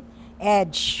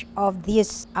edge of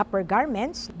these upper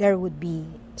garments, there would be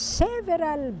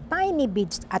several tiny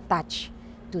beads attached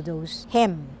to those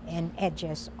hem and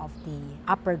edges of the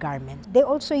upper garment. They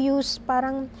also use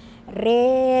parang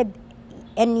red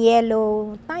and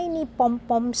yellow tiny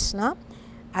pom-poms, no?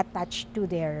 attached to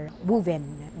their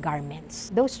woven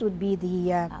garments. Those would be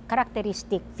the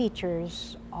characteristic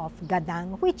features of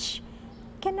gadang, which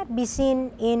cannot be seen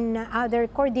in other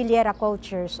Cordillera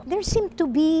cultures. There seemed to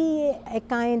be a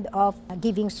kind of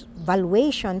giving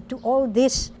valuation to all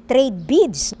these trade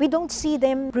beads. We don't see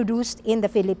them produced in the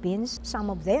Philippines.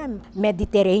 Some of them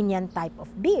Mediterranean type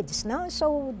of beads. No?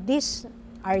 So these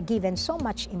are given so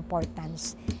much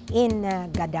importance in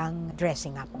gadang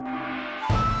dressing up.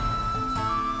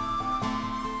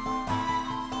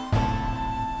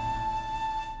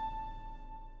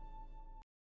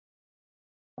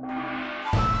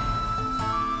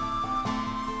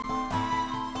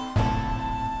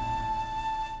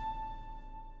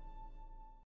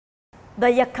 The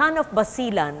Yakan of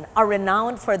Basilan are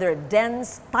renowned for their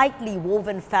dense, tightly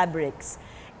woven fabrics,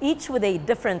 each with a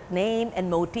different name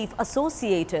and motif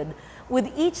associated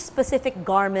with each specific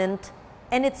garment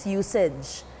and its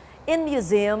usage. In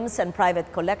museums and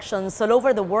private collections all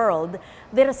over the world,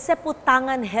 their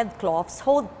seputangan headcloths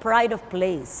hold pride of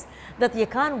place that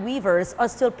Yakan weavers are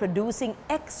still producing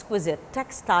exquisite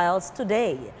textiles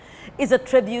today is a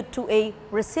tribute to a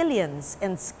resilience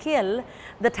and skill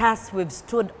that has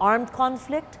withstood armed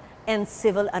conflict and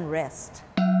civil unrest.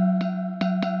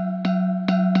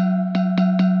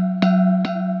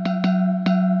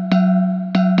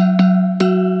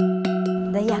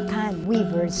 The Yakan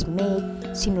weavers make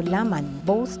sinulaman.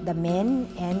 Both the men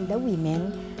and the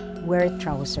women wear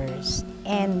trousers.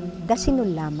 And the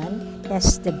sinulaman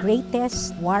has the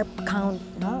greatest warp count,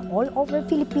 no? All over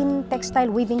Philippine textile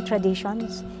weaving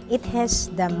traditions. It has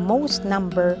the most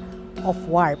number of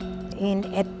warp. In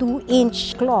a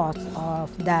 2-inch cloth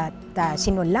of that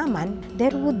sinulaman,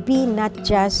 there would be not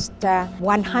just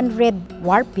 100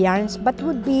 warp yarns, but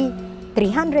would be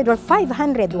 300 or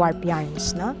 500 warp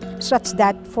yarns, no? Such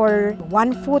that for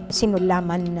 1 foot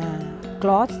sinulaman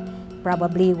cloth,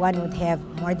 probably one would have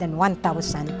more than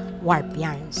 1,000 warp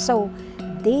yarns. So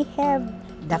they have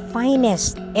the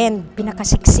finest and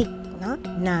pinakasiksik, no,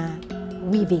 na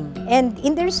weaving. And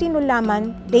in their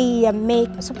sinulaman, they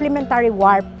make supplementary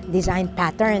warp design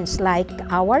patterns like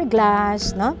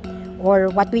hourglass, no, or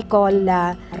what we call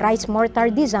rice mortar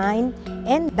design,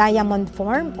 and diamond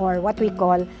form, or what we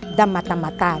call the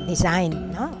mata-mata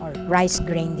design, no, or rice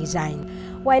grain design.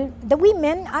 While the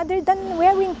women, other than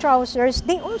wearing trousers,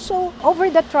 they also, over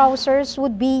the trousers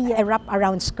would be a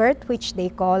wrap-around skirt, which they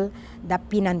call the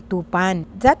pinantupan.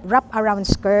 That wrap-around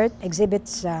skirt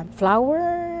exhibits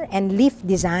flower and leaf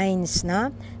designs,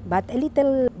 no? But a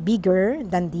little bigger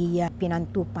than the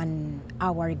pinantupan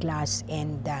hourglass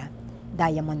and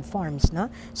diamond forms. No?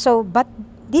 So, but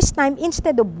this time,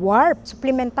 instead of warp,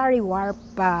 supplementary warp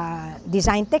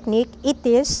design technique, it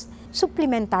is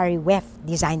supplementary weft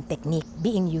design technique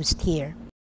being used here.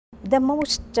 The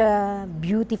most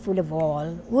beautiful of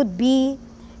all would be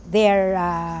their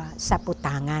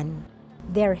saputangan,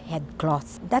 their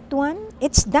headcloth. That one,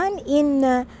 it's done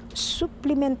in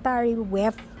supplementary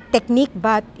weft technique,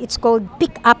 but it's called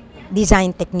pick-up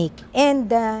design technique.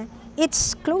 And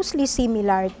it's closely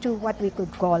similar to what we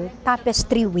could call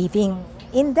tapestry weaving.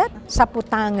 In that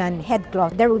saputangan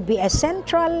headcloth, there would be a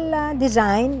central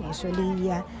design, usually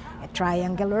a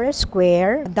triangle or a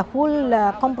square. The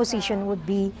whole composition would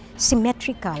be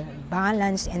symmetrical,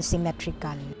 balanced and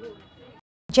symmetrical.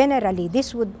 Generally,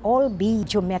 this would all be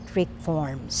geometric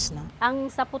forms. No? Ang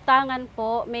saputangan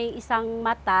po, may isang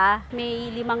mata,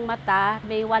 may 5 mata,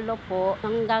 may 8 po,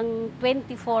 hanggang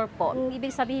 24 po. Ang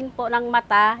ibig sabihin po ng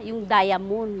mata, yung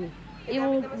diamond.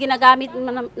 Yung ginagamit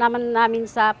naman namin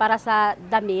para sa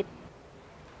damit,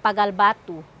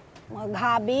 pagalbato.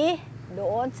 Maghabi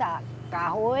doon sa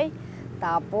kahoy,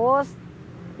 tapos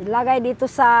ilagay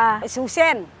dito sa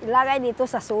susen, ilagay dito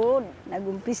sa sud.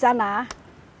 Nagumpisa na.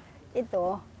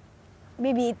 Ito,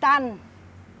 bibitan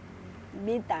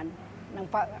ng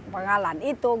pangalan.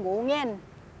 Ito, gungin.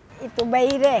 Ito,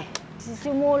 bayre.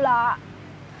 Sisimula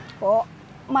po,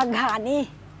 maghani.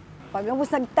 Pag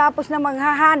nagtapos na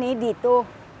maghahani, dito.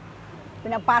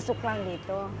 Pinapasok lang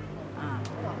dito.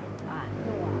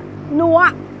 Nuwa.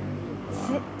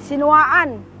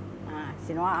 Sinuaan.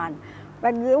 Sinuaan.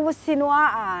 Pag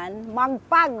sinuaan,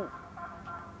 magpag.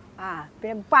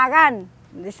 Pinagpagan.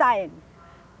 Design.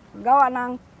 Gawa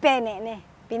ng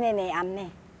pinenean ni.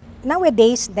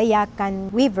 Nowadays, the Yakan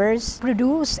weavers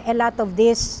produce a lot of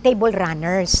these table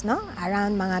runners, no?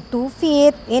 Around mga 2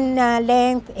 feet in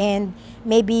length and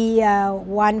maybe 1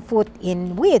 foot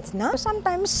in width, no?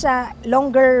 Sometimes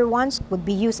longer ones would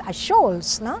be used as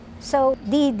shawls, no? So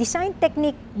the design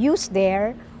technique used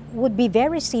there would be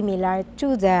very similar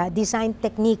to the design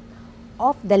technique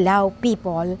of the Lao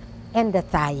people and the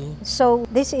thigh. So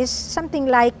this is something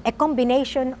like a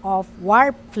combination of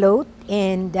warp float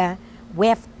and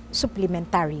weft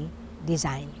supplementary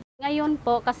design. Ngayon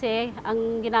po kasi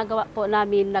ang ginagawa po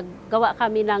namin, naggawa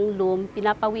kami ng loom,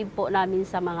 pinapawib po namin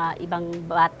sa mga ibang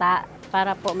bata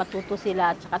para po matuto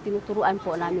sila at saka tinuturuan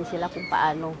po namin sila kung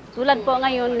paano. Tulad po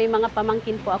ngayon, may mga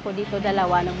pamangkin po ako dito,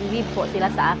 dalawa, nag-weave po sila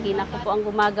sa akin. Ako po ang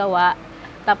gumagawa,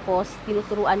 tapos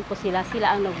tinuturuan ko sila,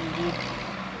 sila ang nag-weave.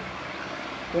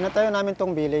 Pinatayo namin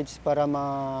tong village para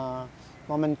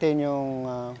ma-maintain yung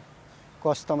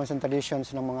customs and traditions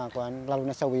ng mga kuan, lalo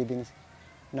na sa weaving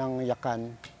ng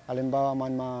yakan. Halimbawa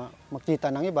man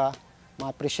makita ng iba,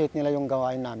 ma-appreciate nila yung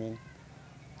gawain namin.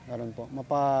 Ganun po.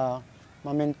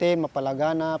 Ma-maintain,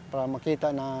 mapalaganap, para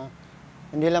makita na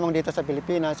hindi lamang dito sa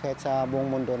Pilipinas, kahit sa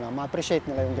buong mundo na ma-appreciate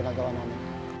nila yung ginagawa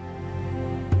namin.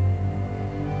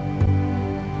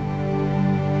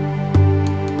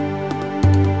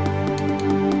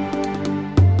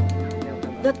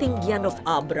 The Tingyan of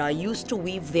Abra used to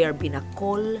weave their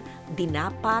binakol,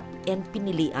 dinapat, and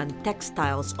pinilian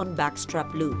textiles on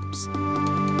backstrap loops.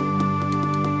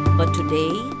 But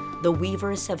today, the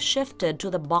weavers have shifted to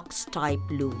the box-type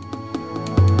loom.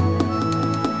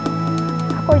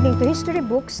 According to history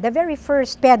books, the very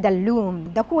first pedal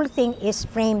loom, the whole thing is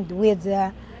framed with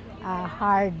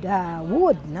hard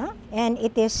wood, no? And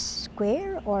it is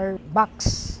square or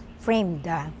box-framed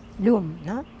loom,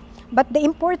 no? But the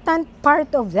important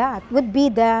part of that would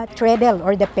be the treadle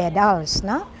or the pedals,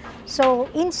 no? So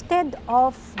instead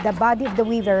of the body of the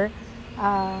weaver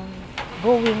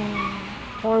going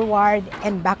forward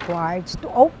and backwards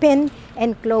to open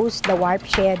and close the warp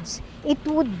sheds, it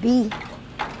would be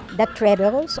the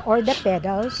treadles or the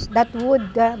pedals that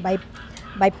would,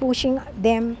 by pushing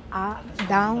them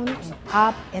down and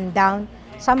up and down,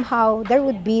 somehow there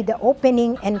would be the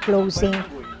opening and closing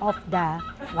of the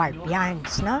warp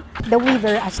yarns. No? The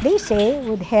weaver, as they say,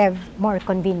 would have more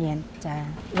convenient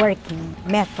working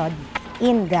method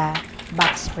in the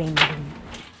box frame loom.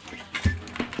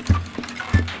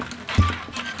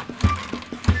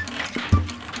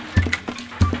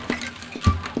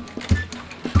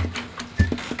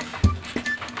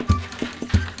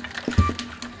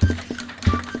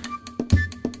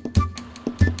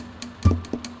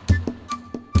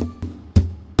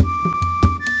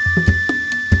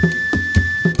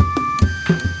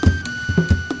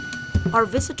 Our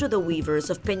visit to the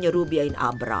weavers of Peñarubia in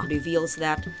Abra reveals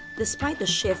that, despite the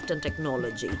shift in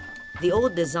technology, the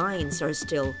old designs are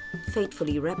still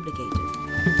faithfully replicated.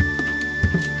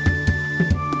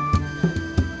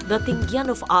 The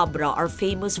Tingyan of Abra are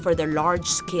famous for their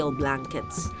large-scale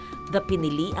blankets. The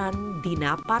pinilian,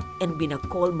 dinapat, and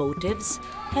binakol motifs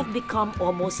have become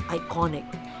almost iconic,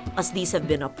 as these have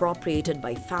been appropriated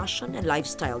by fashion and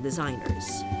lifestyle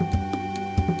designers.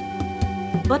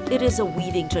 But it is a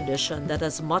weaving tradition that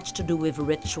has much to do with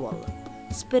ritual,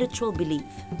 spiritual belief,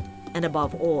 and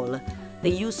above all,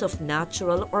 the use of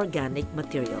natural organic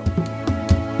material.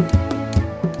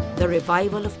 The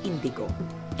revival of indigo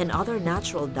and other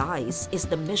natural dyes is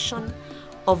the mission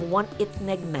of one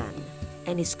Itneg man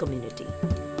and his community.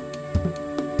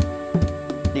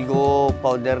 Indigo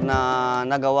powder na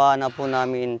nagawa na po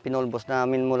namin, pinulbos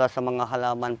namin mula sa mga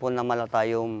halaman po na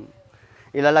malatayom.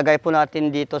 Ilalagay po natin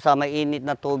dito sa mainit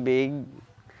na tubig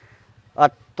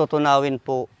at tutunawin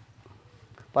po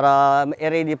para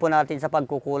i-ready po natin sa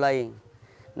pagkukulay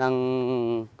ng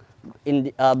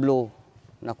blue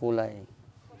na kulay.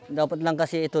 Dapat lang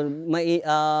kasi ito,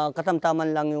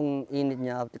 katamtaman lang yung init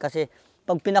niya. Kasi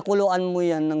pag pinakuluan mo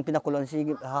yan ng pinakuluan,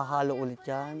 sige, hahalo ulit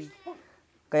yan.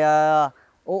 Kaya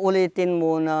uulitin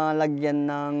mo na lagyan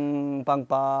ng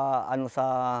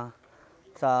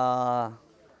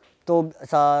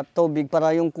sa tubig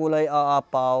para yung kulay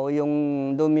aapaw, yung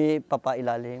dumi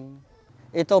papailalim.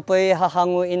 Ito po ay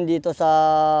hahanguin dito sa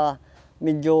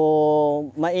medyo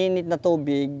mainit na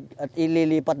tubig at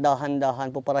ililipat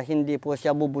dahan-dahan po para hindi po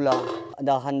siya bubula.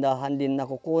 Dahan-dahan din na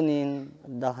kukunin,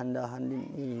 dahan-dahan din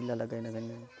ilalagay na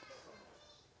ganyan.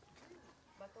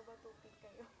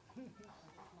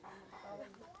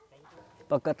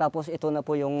 Pagkatapos ito na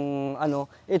po yung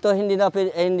ito hindi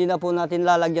na po natin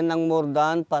lalagyan ng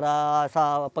mordan para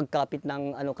sa pagkapit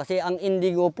ng kasi ang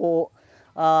indigo po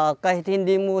kahit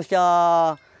hindi mo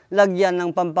siya lagyan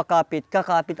ng pampakapit,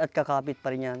 kakapit at kakapit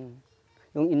pa rin yan.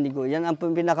 Yung indigo, yan ang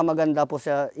pinakamaganda po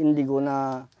sa indigo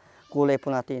na kulay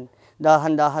po natin.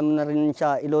 Dahan-dahan mo na rin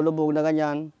siya ilulubog na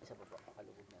ganyan.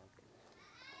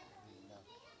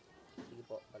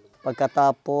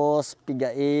 Pagkatapos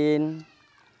pigain.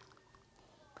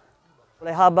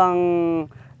 Habang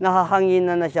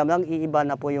nahahanginan na siya, iiba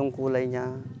na po yung kulay niya.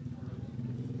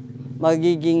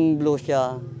 Magiging blue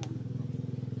siya.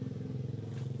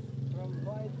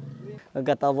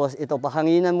 Pagkatapos ito,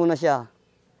 pahanginan mo na siya.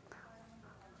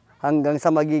 Hanggang sa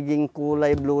magiging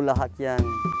kulay blue lahat yan.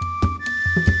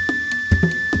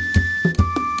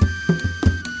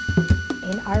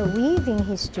 In our weaving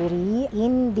history,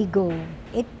 indigo,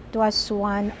 it was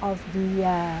one of the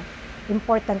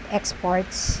important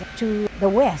exports to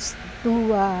the West, to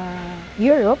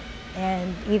Europe,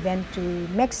 and even to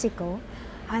Mexico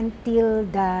until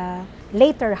the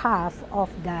later half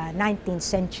of the 19th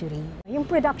century. Yung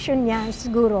production niya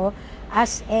siguro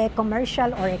as a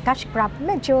commercial or a cash crop,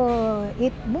 medyo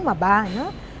it bumaba,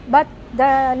 no? But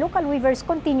the local weavers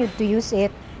continued to use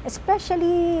it,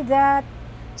 especially that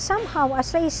somehow,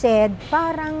 as I said,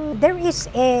 parang there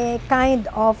is a kind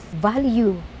of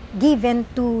value given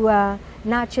to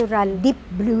natural deep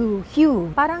blue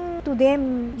hue. Parang to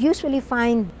them, usually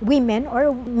find women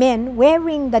or men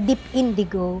wearing the deep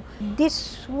indigo.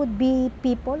 This would be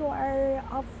people who are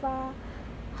of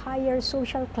higher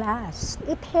social class.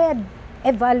 It had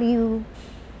a value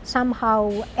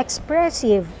somehow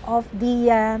expressive of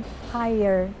the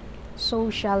higher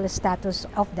social status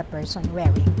of the person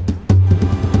wearing.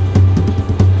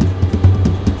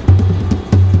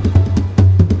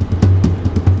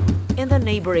 In the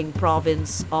neighboring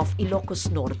province of Ilocos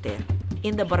Norte,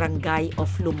 in the barangay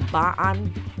of Lumbaan,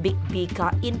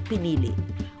 Bikbika in Pinili,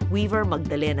 weaver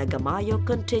Magdalena Gamayo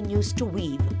continues to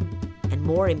weave and,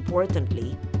 more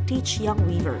importantly, teach young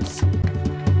weavers.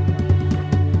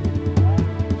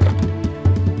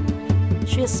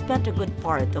 She has spent a good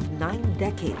part of 9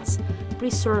 decades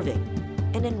preserving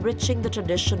and enriching the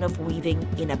tradition of weaving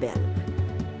in Abel.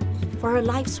 For her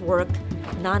life's work,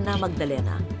 Nana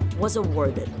Magdalena was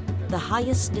awarded the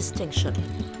highest distinction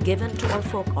given to our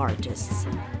folk artists.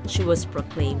 She was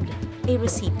proclaimed a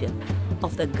recipient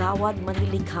of the Gawad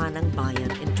Manlilikha ng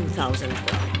Bayan in 2012.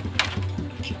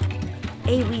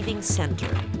 A weaving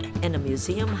center and a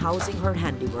museum housing her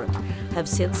handiwork have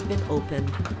since been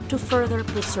opened to further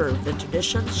preserve the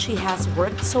traditions she has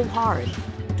worked so hard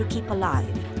to keep alive.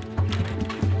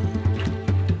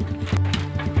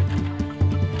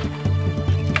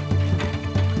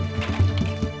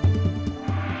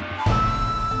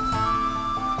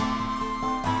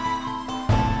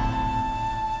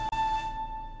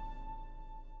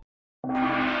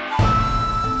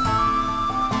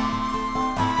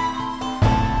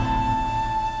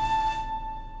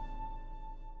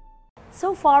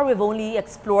 So far, we've only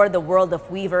explored the world of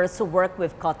weavers who work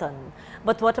with cotton.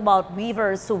 But what about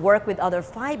weavers who work with other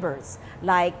fibers,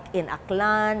 like in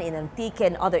Aklan, in Antique,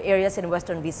 and other areas in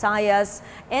Western Visayas,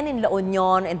 and in La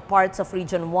Union, and parts of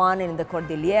Region 1, and in the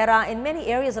Cordillera? In many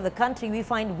areas of the country, we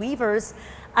find weavers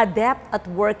adept at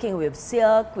working with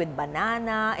silk, with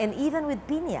banana, and even with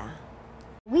piña.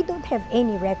 We don't have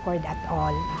any record at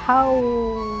all how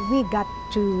we got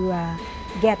to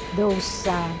get those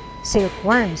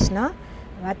silkworms, no?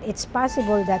 But it's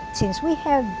possible that since we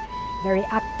have very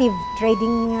active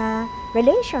trading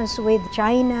relations with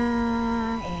China,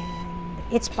 and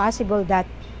it's possible that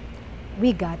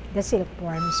we got the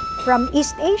silkworms from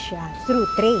East Asia through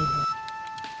trade.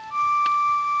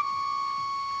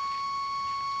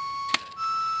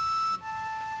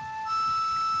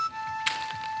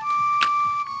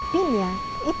 Piña,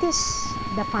 it is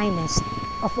the finest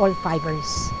of all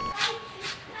fibers.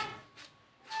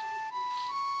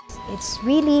 It's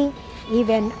really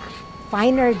even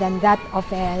finer than that of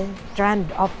a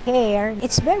strand of hair.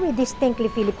 It's very distinctly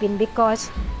Philippine because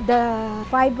the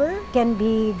fiber can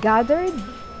be gathered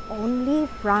only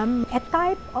from a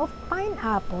type of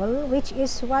pineapple, which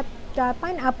is what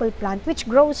pineapple plant, which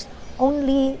grows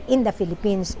only in the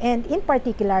Philippines. And in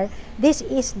particular, this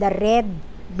is the red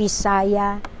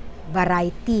Bisaya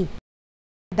variety.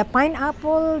 The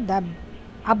pineapple, the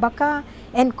abaca,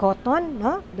 and cotton,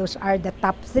 no? Those are the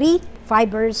top 3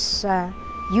 fibers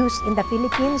used in the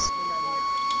Philippines.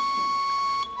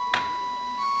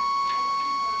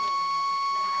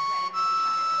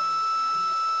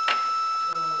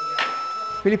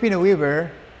 Filipino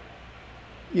weaver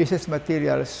uses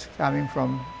materials coming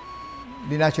from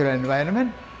the natural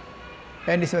environment,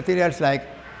 and these materials like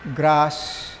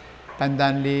grass,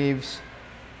 pandan leaves,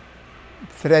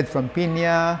 thread from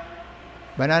piña,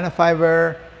 banana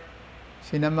fiber,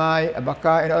 sinamay,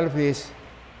 abaca, and all of these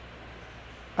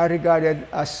are regarded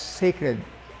as sacred.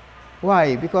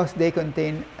 Why? Because they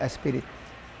contain a spirit.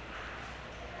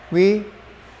 We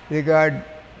regard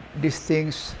these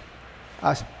things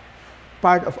as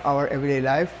part of our everyday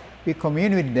life. We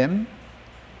commune with them,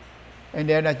 and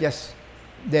they are not just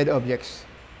dead objects.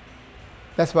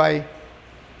 That's why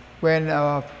when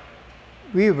a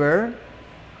weaver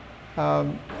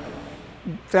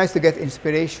tries to get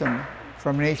inspiration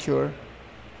from nature,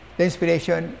 the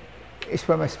inspiration is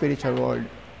from a spiritual world.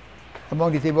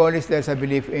 Among the Tibolis, there's a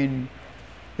belief in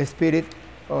the spirit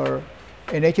or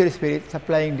a nature spirit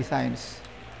supplying designs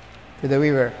to the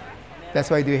weaver. That's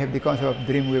why we have the concept of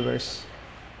dream weavers.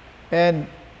 And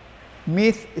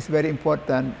myth is very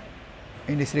important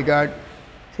in this regard,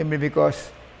 simply because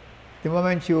the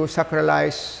moment you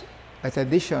sacralize a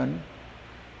tradition,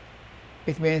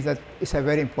 it means that it's a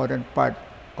very important part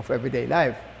of everyday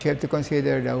life. You have to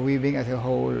consider the weaving as a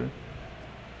whole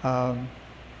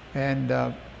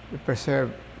and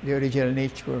preserve the original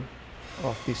nature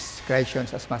of these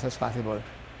creations as much as possible.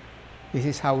 This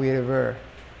is how we revere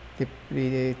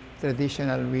the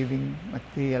traditional weaving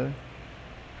material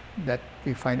that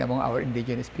we find among our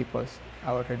indigenous peoples,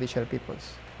 our traditional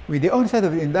peoples. With the onset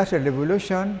of the Industrial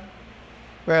Revolution,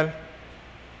 well,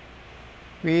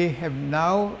 we have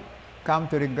now come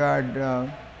to regard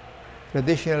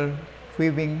traditional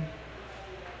weaving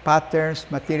patterns,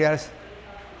 materials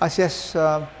as just,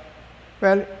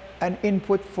 well, an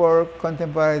input for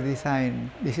contemporary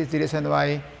design. This is the reason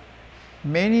why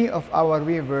many of our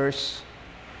weavers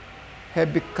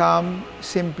have become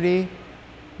simply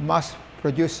mass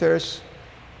producers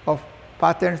of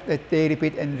patterns that they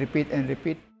repeat and repeat and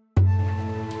repeat.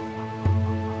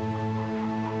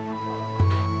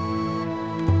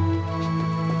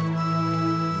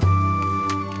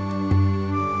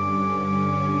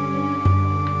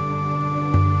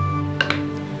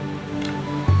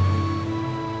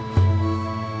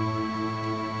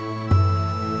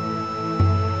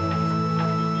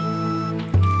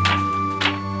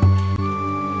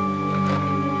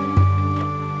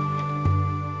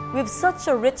 With such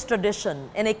a rich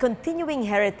tradition and a continuing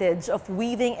heritage of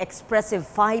weaving expressive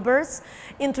fibers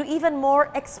into even more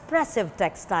expressive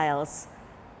textiles,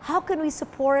 how can we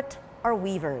support our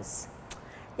weavers?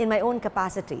 In my own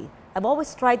capacity, I've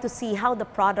always tried to see how the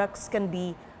products can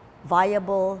be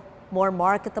viable, more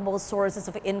marketable sources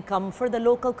of income for the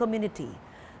local community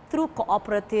through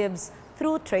cooperatives,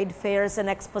 through trade fairs and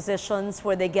expositions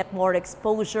where they get more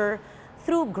exposure,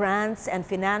 through grants and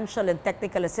financial and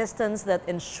technical assistance that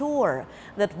ensure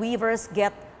that weavers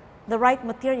get the right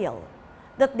material,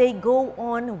 that they go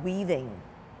on weaving,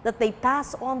 that they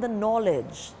pass on the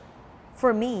knowledge.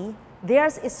 For me,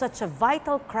 theirs is such a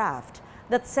vital craft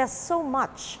that says so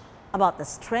much about the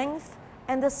strength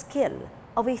and the skill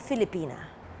of a Filipina.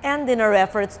 And in our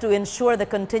efforts to ensure the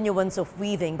continuance of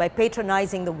weaving by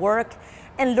patronizing the work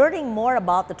and learning more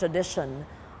about the tradition,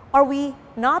 are we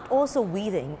not also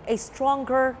weaving a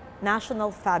stronger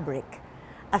national fabric?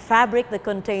 A fabric that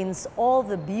contains all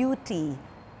the beauty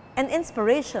and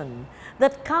inspiration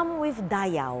that come with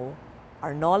Dayaw,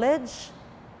 our knowledge,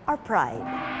 our pride.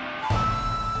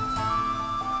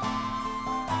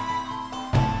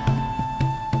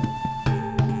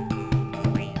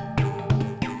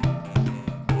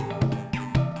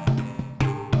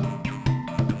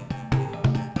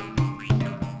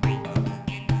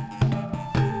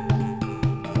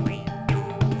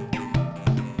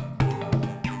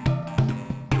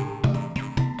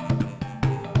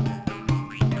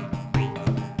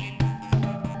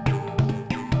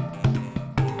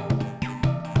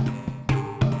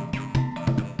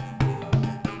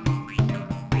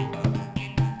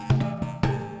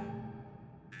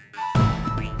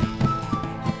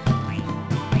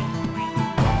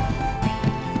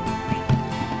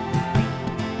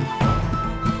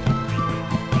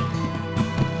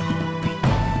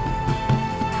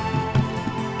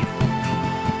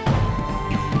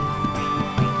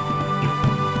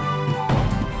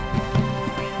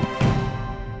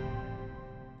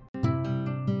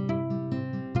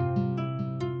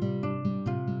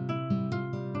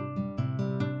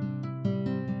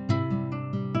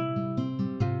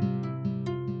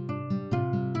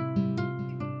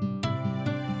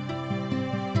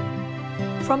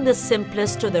 From the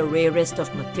simplest to the rarest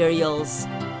of materials,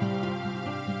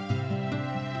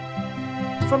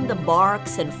 from the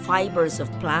barks and fibers of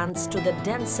plants to the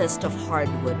densest of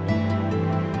hardwood,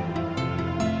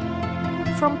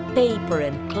 from paper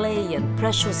and clay and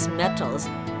precious metals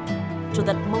to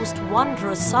that most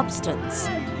wondrous substance,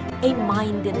 a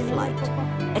mind in flight,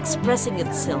 expressing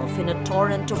itself in a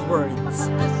torrent of words.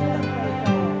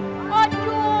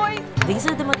 These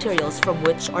are the materials from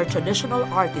which our traditional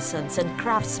artisans and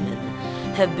craftsmen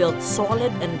have built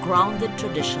solid and grounded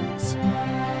traditions.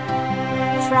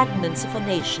 Fragments of a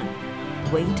nation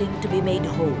waiting to be made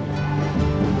whole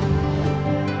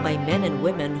by men and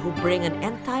women who bring an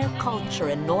entire culture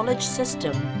and knowledge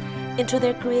system into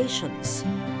their creations.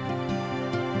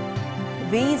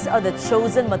 These are the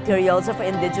chosen materials of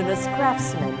indigenous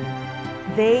craftsmen,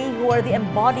 they who are the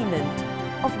embodiment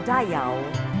of Dayaw,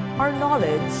 our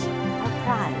knowledge, our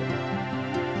pride.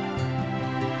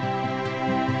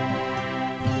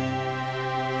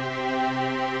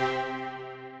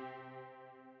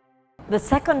 The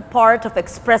second part of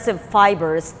expressive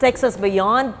fibers takes us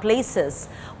beyond places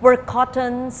where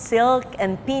cotton, silk,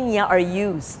 and piña are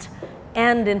used,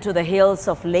 and into the hills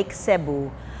of Lake Cebu,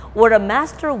 where a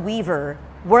master weaver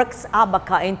works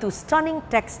abaca into stunning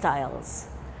textiles.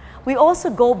 We also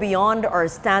go beyond our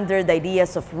standard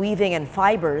ideas of weaving and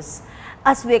fibers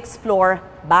as we explore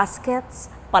baskets,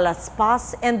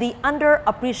 palaspas, and the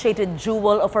underappreciated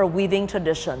jewel of our weaving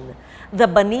tradition, the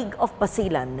banig of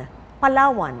Basilan,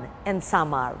 Palawan, and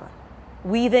Samar.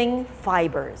 Weaving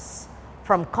fibers,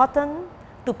 from cotton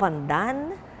to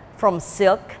pandan, from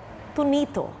silk to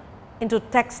nito, into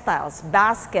textiles,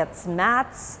 baskets,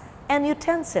 mats, and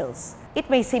utensils. It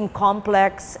may seem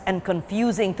complex and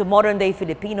confusing to modern-day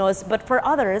Filipinos, but for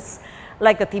others,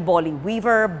 like the Tiboli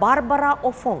weaver Barbara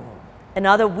Ofong and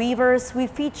other weavers we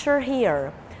feature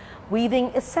here,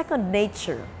 weaving is second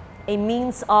nature, a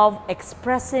means of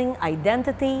expressing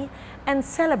identity and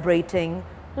celebrating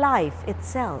life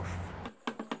itself.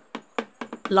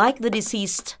 Like the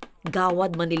deceased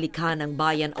Gawad Manilikan ng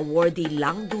Bayan awardee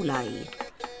Lang Dulay,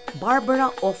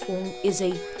 Barbara Ofong is a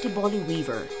Tiboli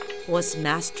weaver who has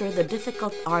mastered the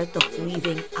difficult art of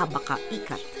weaving abaca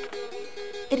ikat.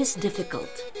 It is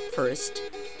difficult, first,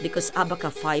 because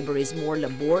abaca fiber is more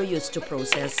laborious to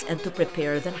process and to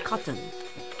prepare than cotton,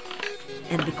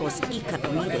 and because ikat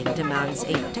weaving demands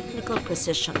a technical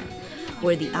precision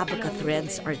where the abaca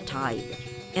threads are tied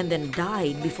and then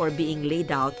dyed before being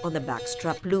laid out on the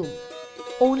backstrap loom.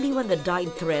 Only when the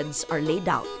dyed threads are laid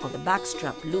out on the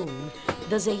backstrap loom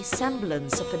does a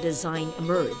semblance of a design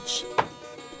emerge.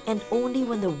 And only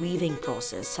when the weaving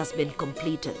process has been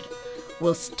completed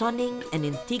will stunning and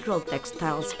integral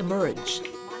textiles emerge,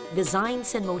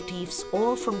 designs and motifs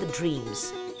all from the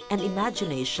dreams and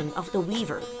imagination of the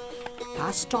weaver,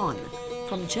 passed on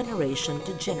from generation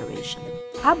to generation.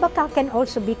 Abaca can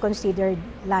also be considered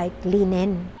like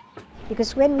linen,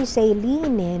 because when we say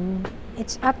linen,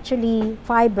 it's actually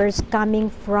fibers coming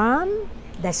from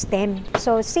the stem.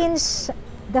 So since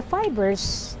the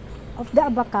fibers of the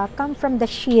abaca come from the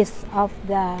sheath of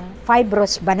the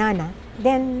fibrous banana,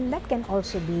 then that can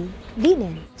also be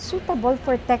linen. Suitable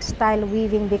for textile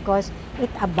weaving because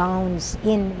it abounds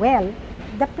in, well,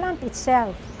 the plant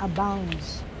itself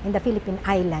abounds in the Philippine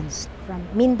islands, from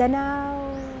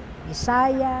Mindanao,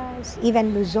 Visayas,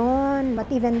 even Luzon,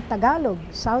 but even Tagalog,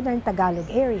 southern Tagalog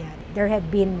area. There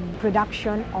have been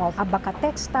production of abaca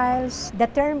textiles. The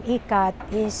term ikat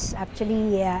is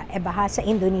actually a Bahasa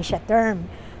Indonesia term,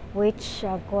 which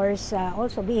of course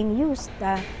also being used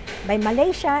by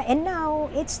Malaysia, and now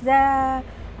it's the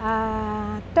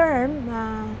term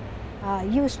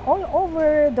used all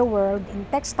over the world, in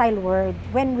textile world,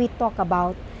 when we talk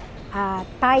about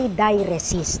tie-dye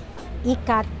resist.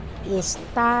 Ikat is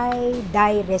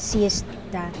tie-dye resist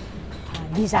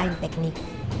design technique.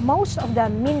 Most of the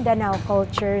Mindanao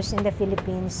cultures in the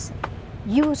Philippines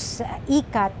use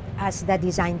ikat as the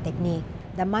design technique.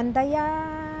 The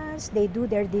Mandayas, they do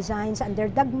their designs and their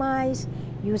dagmays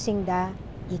using the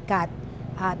ikat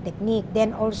technique.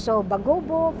 Then also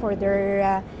Bagobo for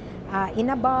their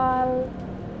inabal,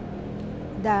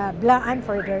 the Blaan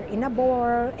for their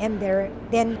inabor, and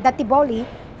then the Tiboli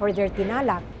for their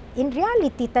tinalak. In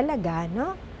reality talaga,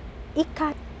 no,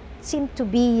 ikat seem to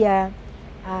be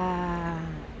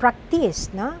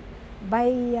practiced, no, by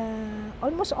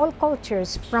almost all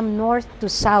cultures from north to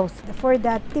south. For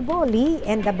the Tiboli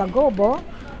and the Bagobo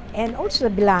and also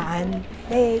the Blaan,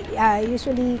 they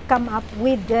usually come up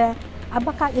with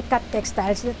abaca ikat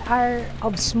textiles that are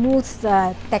of smooth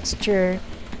texture,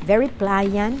 very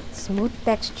pliant, smooth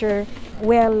texture,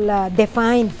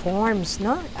 well-defined forms,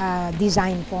 no,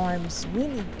 design forms,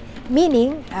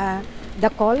 meaning the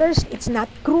colors, it's not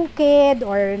crooked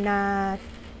or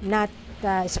not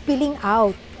spilling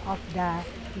out of the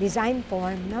design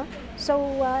form, no?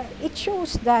 So it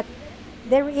shows that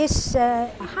there is a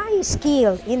high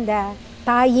skill in the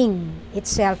tying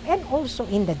itself and also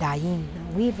in the dyeing.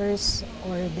 Weavers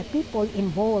or the people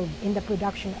involved in the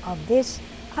production of this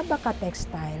abaca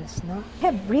textiles, no,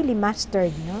 have really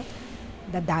mastered, no,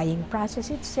 the dyeing process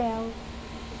itself,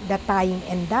 the tying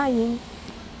and dyeing,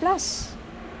 plus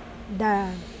the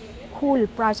whole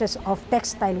process of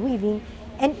textile weaving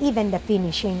and even the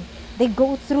finishing. They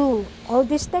go through all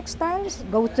these textiles,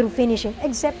 go through finishing,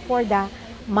 except for the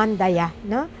Mandaya,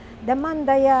 no? The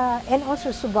Mandaya and also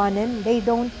Subanen, they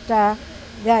don't,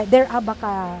 their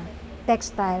abaca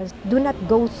textiles do not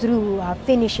go through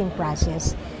finishing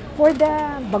process. For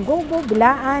the Bagobo,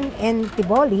 Blaan, and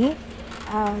Tiboli,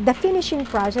 the finishing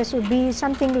process would be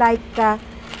something like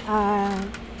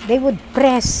they would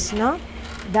press, no,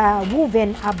 the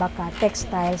woven abaca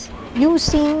textiles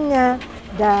using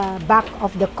the back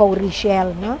of the cowrie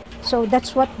shell. No? So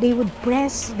that's what they would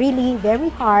press really very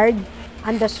hard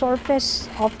on the surface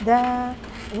of the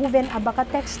woven abaca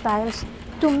textiles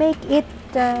to make it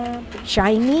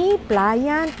shiny,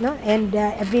 pliant, no? And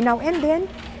every now and then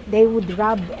they would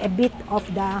rub a bit of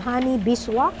the honey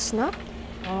beeswax, no?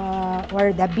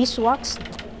 Or the beeswax.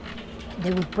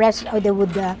 They would press, or they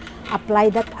would apply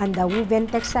that on the woven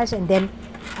textiles and then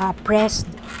press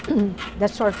the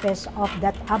surface of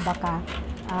that abaca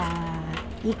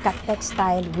ikat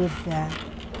textile with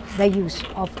the use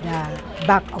of the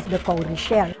back of the cowrie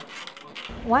shell.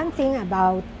 One thing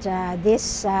about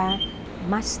this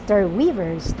master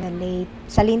weavers, the late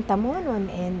Salinta Monon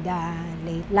and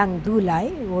late Lang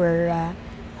Dulay were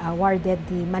awarded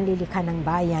the Manlilikha ng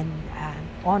Bayan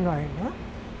honor. No?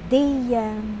 They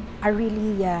are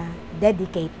really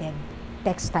dedicated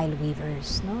textile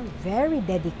weavers, no? Very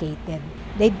dedicated.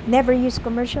 They never use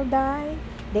commercial dye.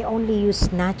 They only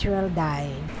use natural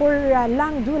dye. For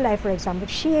Lang Dulay, for example,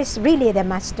 she is really the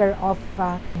master of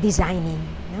designing.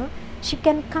 No? She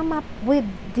can come up with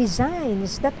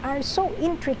designs that are so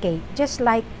intricate, just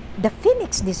like the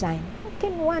phoenix design. How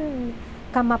can one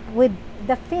come up with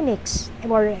the phoenix?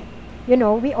 Or, you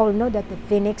know, we all know that the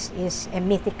phoenix is a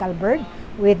mythical bird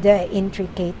with the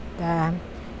intricate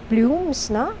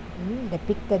plumes, no?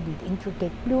 Depicted with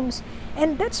intricate plumes.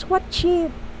 And that's what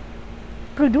she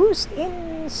produced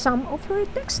in some of her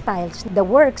textiles. The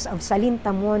works of Salinta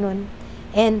Monon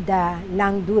and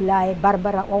Lang Dulay,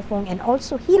 Barbara Ofong, and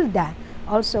also Hilda,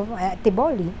 also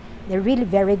Tiboli. They're really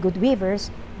very good weavers,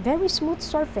 very smooth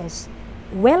surface,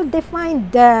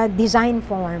 well-defined design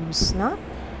forms, no?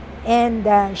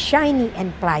 And shiny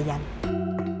and pliant.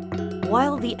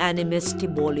 While the animist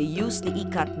Tiboli used the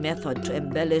ikat method to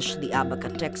embellish the abaca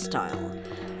textile,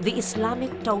 the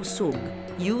Islamic Tausug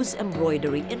used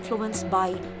embroidery influenced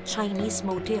by Chinese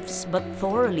motifs but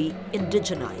thoroughly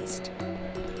indigenized.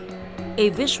 A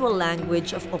visual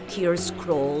language of ochre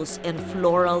scrolls and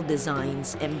floral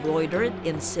designs embroidered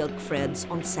in silk threads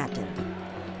on satin.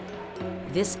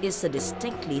 This is a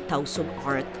distinctly Tausug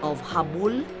art of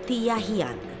habul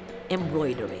tiyahian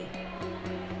embroidery.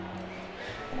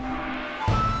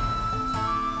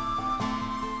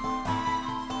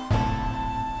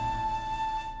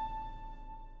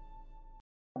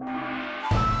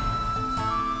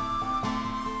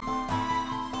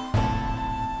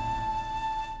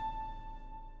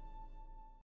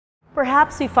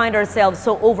 Perhaps we find ourselves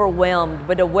so overwhelmed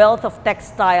with the wealth of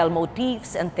textile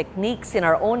motifs and techniques in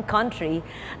our own country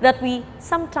that we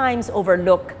sometimes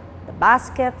overlook the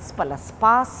baskets,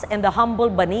 palaspas, and the humble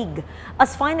banig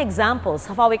as fine examples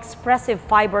of how expressive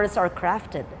fibers are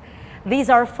crafted. These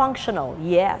are functional,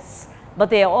 yes,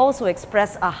 but they also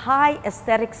express a high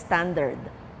aesthetic standard.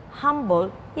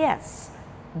 Humble, yes.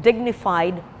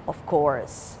 Dignified, of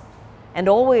course. And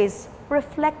always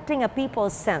reflecting a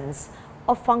people's sense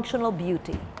of functional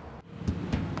beauty.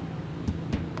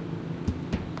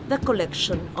 The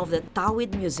collection of the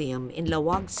Tawid Museum in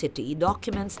Lawag City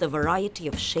documents the variety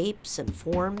of shapes and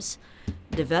forms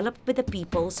developed by the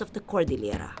peoples of the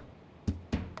Cordillera.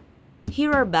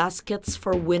 Here are baskets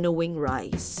for winnowing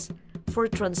rice, for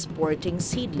transporting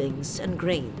seedlings and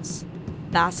grains,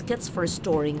 baskets for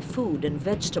storing food and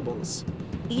vegetables.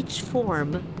 Each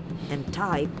form and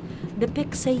type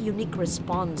depicts a unique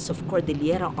response of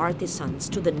Cordillera artisans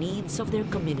to the needs of their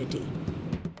community.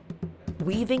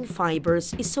 Weaving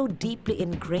fibers is so deeply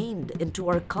ingrained into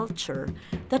our culture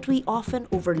that we often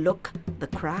overlook the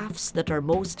crafts that are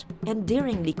most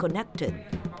endearingly connected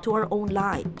to our own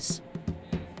lives.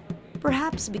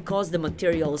 Perhaps because the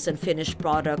materials and finished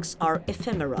products are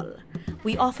ephemeral,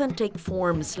 we often take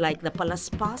forms like the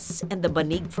palaspas and the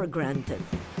banig for granted.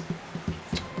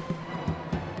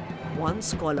 One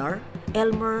scholar,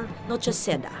 Elmer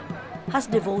Nocheseda, has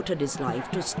devoted his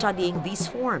life to studying these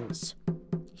forms.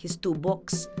 His two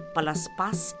books,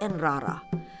 Palaspas and Rara,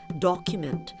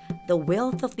 document the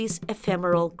wealth of these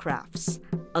ephemeral crafts,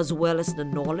 as well as the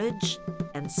knowledge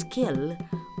and skill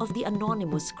of the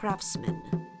anonymous craftsmen.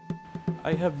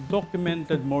 I have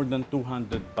documented more than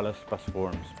 200 palaspas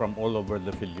forms from all over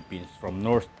the Philippines, from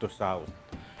north to south.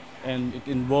 And it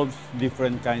involves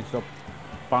different kinds of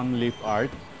palm leaf art,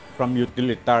 from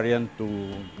utilitarian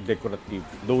to decorative.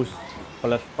 Those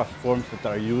palaspas forms that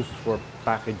are used for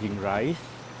packaging rice,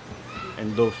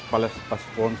 and those palaspas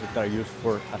forms that are used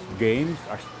as games,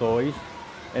 as toys,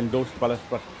 and those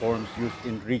palaspas forms used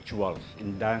in rituals,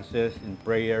 in dances, in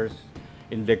prayers,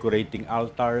 in decorating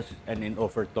altars, and in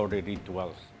offertory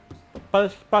rituals.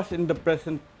 Palaspas in the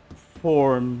present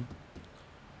form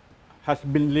has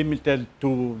been limited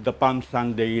to the Palm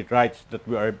Sunday rites that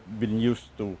we are been used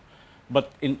to. But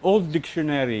in old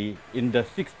dictionary, in the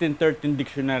 1613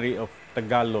 dictionary of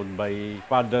Tagalog by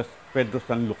Father Pedro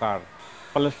Sanlucar,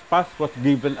 palaspas was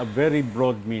given a very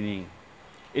broad meaning.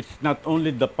 It's not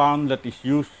only the palm that is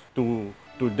used to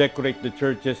decorate the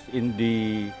churches in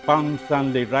the Palm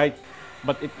Sunday rites,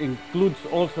 but it includes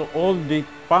also all the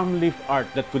palm leaf art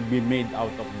that could be made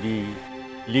out of the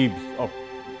leaves of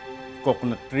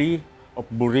coconut tree, of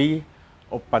buri,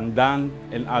 of pandan,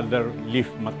 and other leaf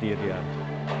material.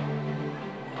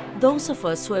 Those of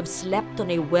us who have slept on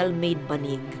a well-made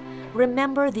banig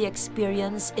remember the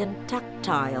experience in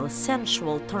tactile,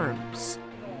 sensual terms.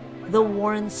 The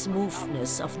worn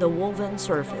smoothness of the woven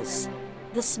surface,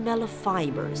 the smell of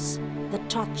fibers, the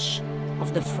touch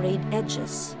of the frayed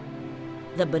edges.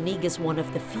 The banig is one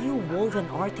of the few woven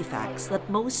artifacts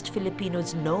that most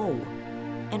Filipinos know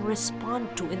and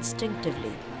respond to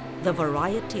instinctively. The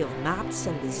variety of mats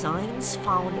and designs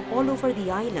found all over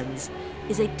the islands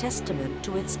is a testament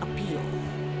to its appeal.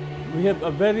 We have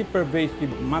a very pervasive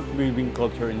mat weaving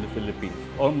culture in the Philippines.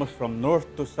 Almost from north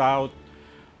to south,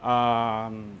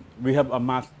 we have a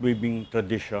mat weaving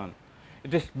tradition.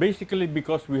 It is basically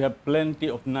because we have plenty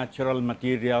of natural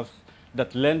materials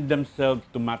that lend themselves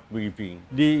to mat weaving.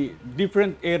 The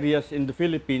different areas in the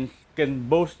Philippines can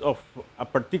boast of a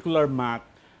particular mat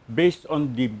based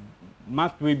on the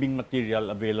mat weaving material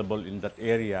available in that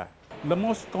area. The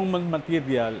most common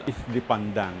material is the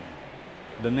pandan.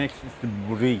 The next is the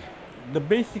buri. The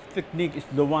basic technique is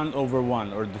the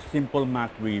 1/1 or the simple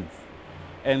mat weave.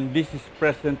 And this is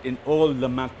present in all the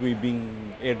mat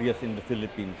weaving areas in the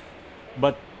Philippines.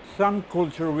 But some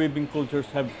weaving cultures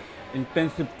have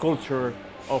intensive culture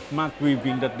of mat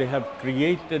weaving that they have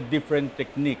created different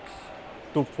techniques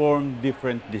to form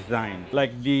different designs.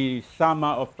 Like the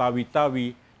sama of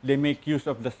Tawi-Tawi, they make use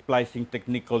of the splicing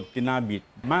technique called tinabit.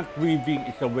 Mat weaving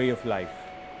is a way of life.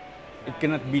 It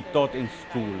cannot be taught in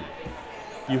school.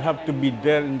 You have to be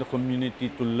there in the community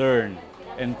to learn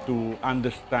and to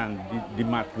understand the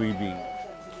mat weaving.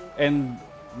 And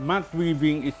mat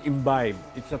weaving is imbibed.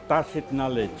 It's a tacit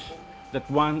knowledge that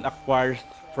one acquires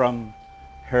from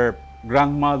her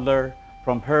grandmother,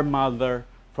 from her mother,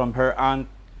 from her aunt,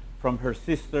 from her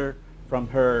sister,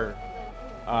 from her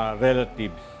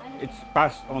relatives. It's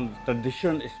passed on,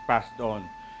 tradition is passed on.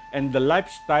 And the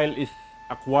lifestyle is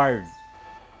acquired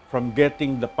from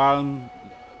getting the palm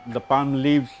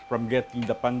leaves, from getting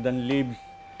the pandan leaves,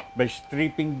 by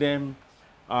stripping them,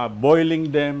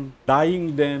 boiling them,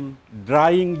 dyeing them,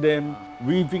 drying them,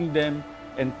 weaving them,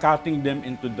 and cutting them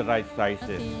into the right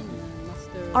sizes.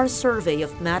 Our survey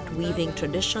of mat weaving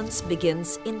traditions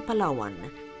begins in Palawan.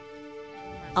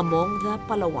 Among the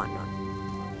Palawanon,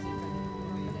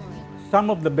 some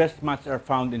of the best mats are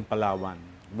found in Palawan.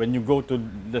 When you go to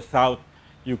the south,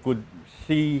 you could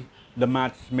see the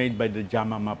mats made by the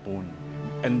Jama Mapun.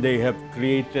 And they have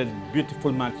created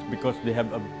beautiful mats because they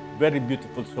have a very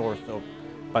beautiful source of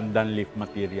pandan leaf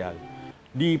material.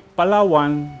 The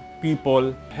Palawan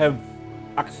people have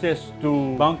access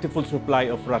to bountiful supply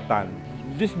of rattan.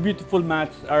 These beautiful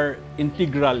mats are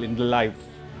integral in the life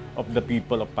of the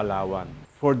people of Palawan.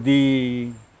 For the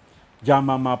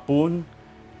Jama Mapun,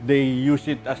 they use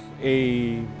it as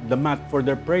the mat for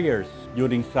their prayers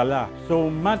during Sala.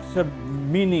 So mats have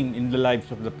meaning in the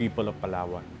lives of the people of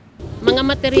Palawan. Mga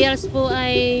materials po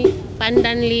ay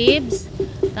pandan leaves,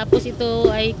 tapos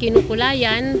ito ay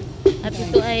kinukulayan, at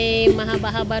ito ay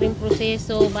mahaba-haba rin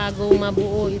proseso bago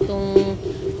mabuo itong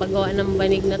paggawa ng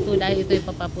banig na to, dahil ito ay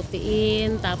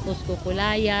papaputiin, tapos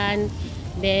kukulayan,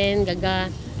 then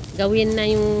gawin na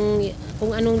yung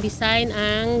kung anong design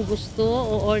ang gusto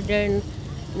o order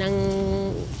ng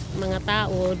mga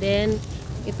tao. Then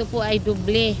ito po ay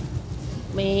doble,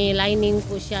 may lining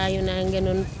po siya, yun na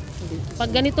ganun. Pag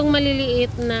ganitong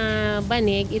maliliit na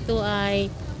banig, ito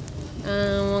ay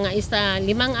mga 5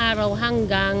 araw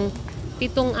hanggang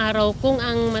 7 araw kung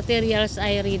ang materials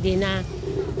ay ready na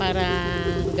para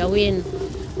gawin.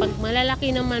 Pag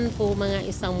malalaki naman po, mga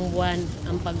 1 buwan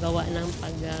ang paggawa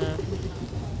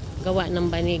ng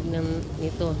banig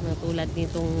nito, na tulad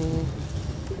nito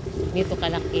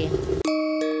kalaki.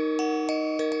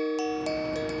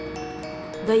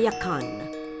 the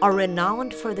Yakan are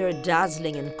renowned for their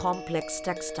dazzling and complex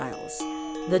textiles.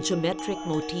 The geometric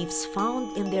motifs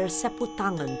found in their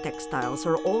seputangan textiles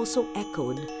are also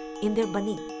echoed in their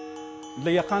banig.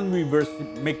 The Yakan weavers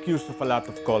make use of a lot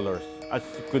of colors, as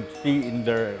you could see in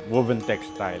their woven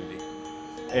textile.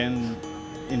 And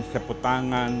in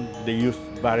seputangan, they use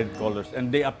varied colors,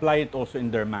 and they apply it also in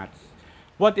their mats.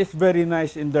 What is very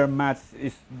nice in their mats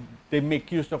is they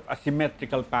make use of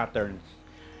asymmetrical patterns.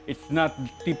 It's not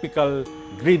typical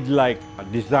grid-like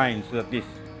designs that is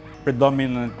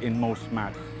predominant in most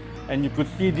mats. And you could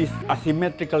see this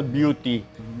asymmetrical beauty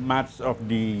mats of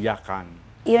the yakan.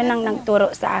 Yun ang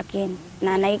nagturo sa akin,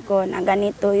 nanay ko, na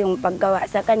ganito yung paggawa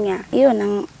sa kanya. Yun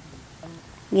ang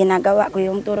ginagawa ko,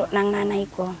 yung turo ng nanay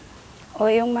ko. O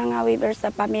yung mga weavers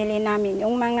sa pamilya namin,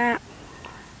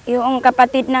 yung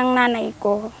kapatid ng nanay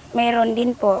ko, mayroon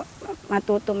din po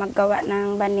matuto maggawa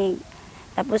ng banig.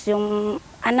 Tapos yung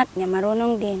anak niya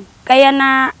marunong din. Kaya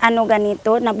na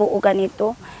ganito, nabuo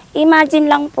ganito, imagine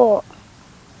lang po.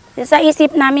 Sa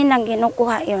isip namin lang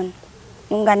kinukuha yun.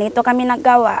 Yung ganito kami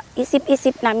naggawa,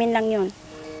 isip-isip namin lang yun.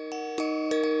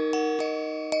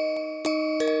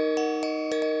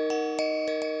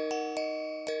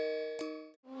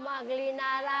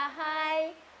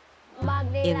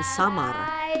 In Samar,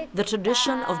 the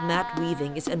tradition of mat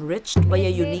weaving is enriched by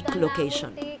a unique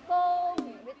location.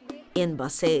 In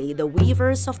Basay, the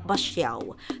weavers of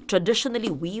Basyao traditionally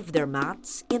weave their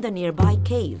mats in the nearby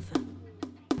cave.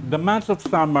 The mats of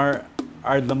Samar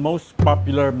are the most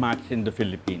popular mats in the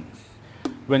Philippines.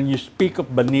 When you speak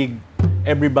of banig,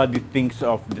 everybody thinks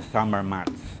of the Samar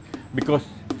mats because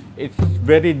it's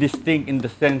very distinct in the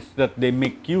sense that they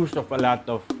make use of a lot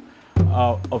of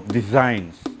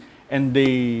designs, and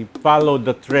they follow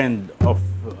the trend of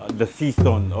the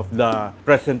season of the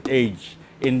present age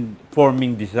in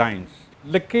forming designs.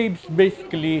 The caves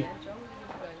basically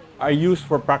are used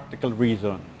for practical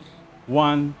reasons.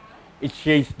 One, it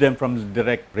shades them from the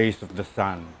direct rays of the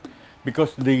sun,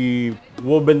 because the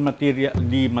woven material,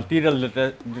 the material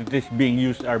that is being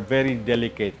used are very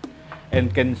delicate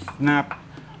and can snap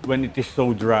when it is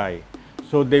so dry.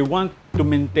 So they want to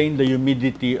maintain the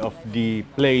humidity of the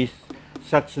place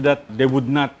such that they would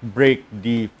not break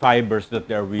the fibers that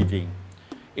they are weaving.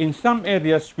 In some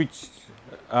areas which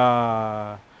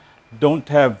don't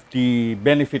have the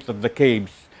benefit of the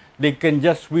caves, they can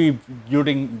just weave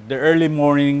during the early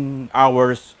morning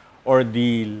hours or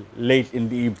the late in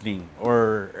the evening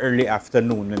or early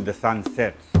afternoon when the sun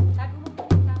sets.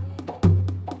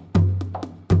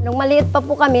 Nung maliit pa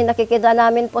po kami, nakikita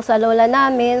namin po sa lola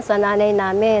namin, sa nanay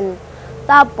namin.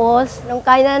 Tapos, nung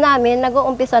kaya na namin,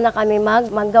 nag-uumpisa na kami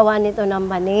maggawa nito ng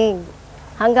banig.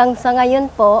 Hanggang sa ngayon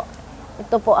po,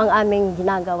 ito po ang aming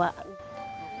ginagawa.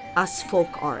 As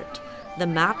folk art, the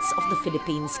mats of the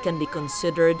Philippines can be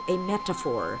considered a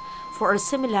metaphor for our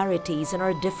similarities and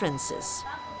our differences.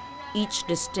 Each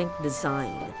distinct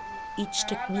design, each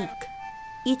technique,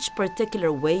 each particular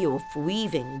way of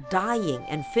weaving, dyeing,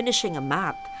 and finishing a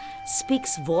mat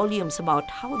speaks volumes about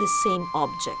how the same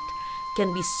object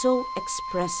can be so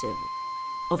expressive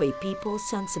of a people's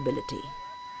sensibility.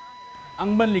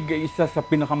 Ang banig ay isa sa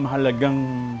pinakamahalagang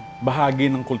bahagi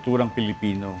ng kulturang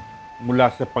Pilipino,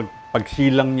 mula sa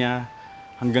pagsilang niya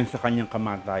hanggang sa kanyang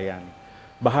kamatayan.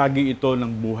 Bahagi ito ng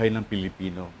buhay ng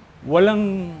Pilipino.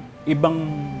 Walang ibang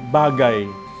bagay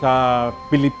sa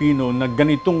Pilipino na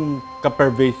ganitong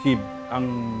ka-pervasive ang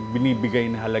binibigay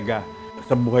na halaga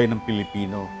sa buhay ng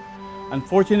Pilipino.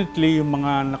 Unfortunately, yung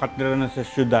mga nakatira na sa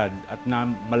syudad at na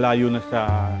malayo na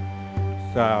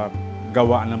sa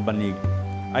gawa ng banig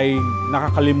ay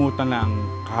nakakalimutan na ang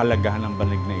kahalagahan ng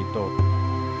banig na ito.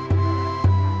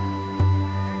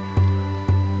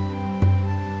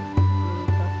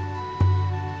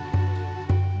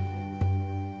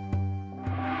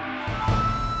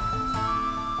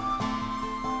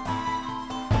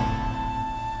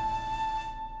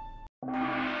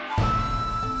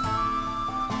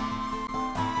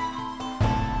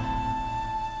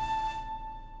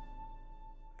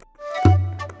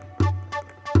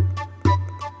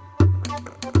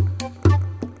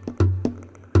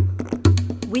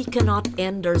 We cannot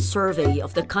end our survey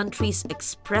of the country's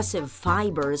expressive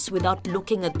fibers without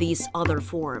looking at these other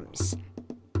forms.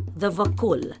 The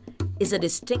vakul is a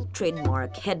distinct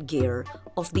trademark headgear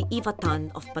of the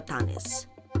Ivatan of Batanes.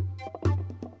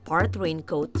 Part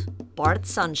raincoat, part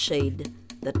sunshade,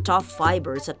 the tough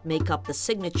fibers that make up the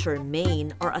signature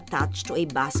mane are attached to a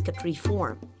basketry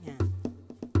form.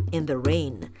 In the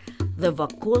rain, the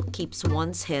vakul keeps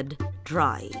one's head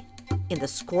dry. In the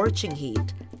scorching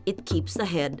heat, it keeps the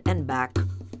head and back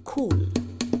cool.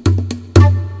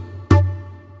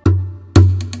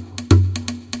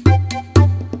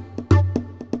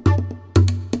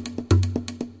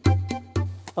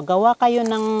 Paggawa kayo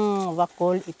ng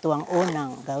vakul, ito ang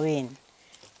unang gawin.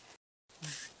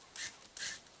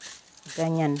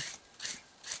 Ganyan.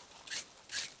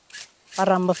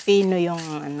 Para mapino yung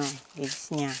leaves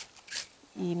niya.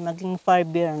 Maging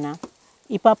fiber na,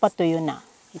 ipapatuyo na.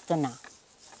 Ito na.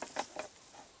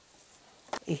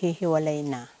 Ihihiwalay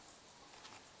na.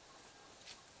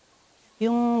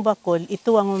 Yung bakol,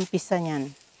 ito ang umpisa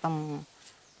niyan.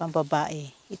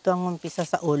 pambabae. Ito ang umpisa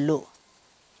sa ulo.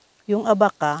 Yung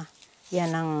abaka,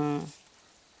 yan ang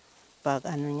pag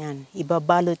ano yan,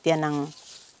 ibabalot yan ng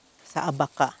sa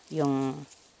abaka, yung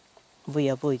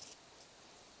buyaboy.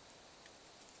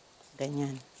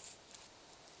 Ganyan.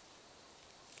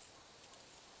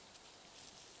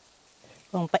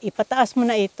 Kung ipataas mo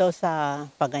na ito sa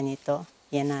paganito,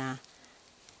 yan na,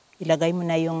 ilagay mo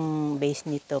na yung base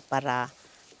nito para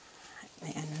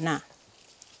may ano na.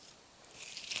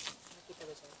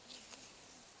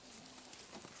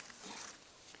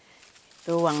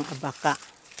 Ito ang abaka.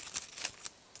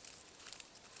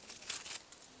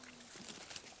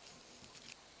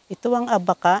 Ito ang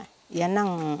abaka, yan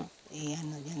ang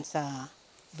ano yan sa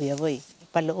buyaboy.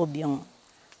 Ipaloob yung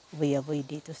buyaboy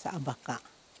dito sa abaka.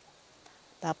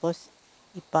 Tapos,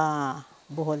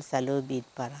 ipabuhol sa lubid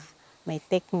para may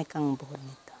teknik ang buhol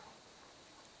nito.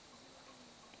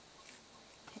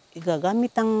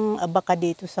 Igagamit ang abaka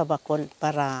dito sa bakol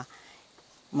para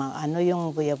maano yung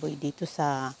buyaboy dito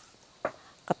sa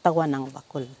katawan ng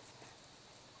bakol.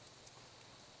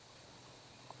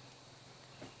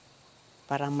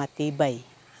 Para matibay.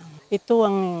 Ito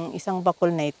ang isang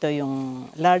bakol na ito, yung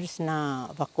large na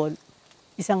bakol,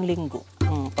 1 linggo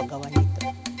ang paggawa nito.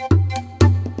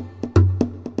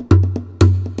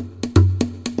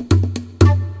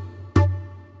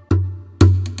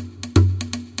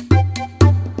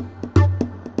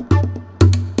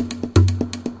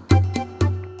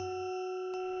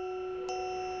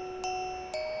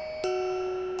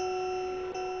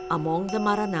 Among the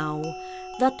Maranao,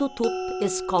 the tutup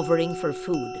is covering for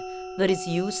food that is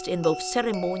used in both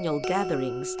ceremonial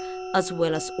gatherings as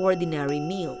well as ordinary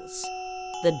meals.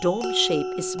 The dome shape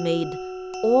is made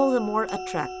all the more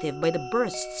attractive by the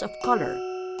bursts of color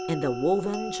and the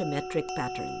woven geometric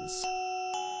patterns.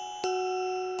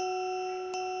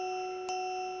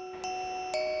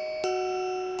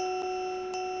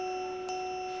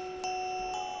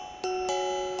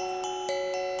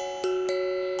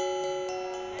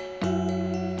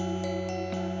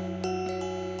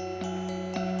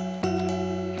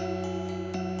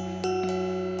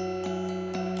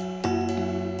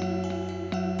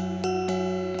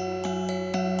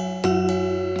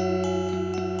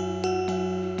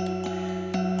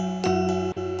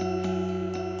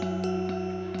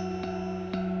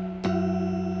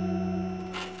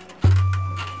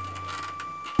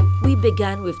 We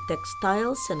began with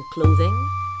textiles and clothing,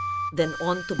 then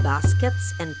on to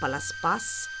baskets and palaspas,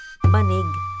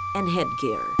 banig, and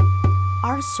headgear.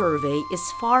 Our survey is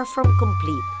far from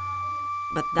complete,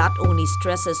 but that only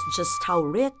stresses just how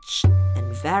rich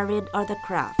and varied are the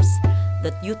crafts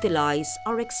that utilize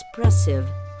our expressive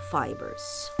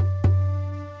fibers.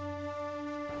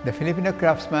 The Filipino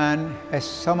craftsman has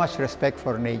so much respect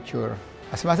for nature.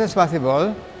 As much as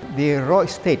possible, the raw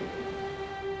state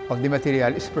of the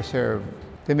material is preserved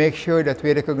to make sure that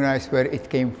we recognize where it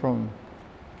came from.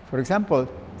 For example,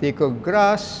 tiko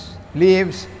grass,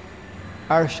 leaves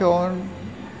are shown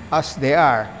as they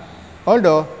are,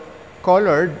 although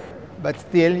colored, but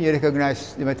still you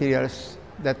recognize the materials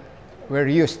that were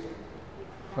used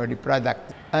for the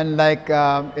product. Unlike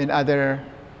in other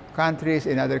countries,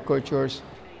 in other cultures,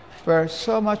 where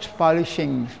so much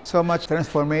polishing, so much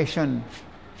transformation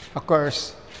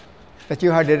occurs, that you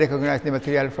hardly recognize the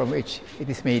material from which it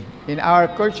is made. In our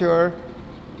culture,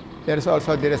 there is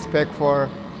also the respect for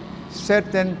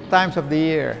certain times of the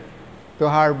year to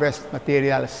harvest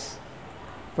materials.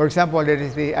 For example, there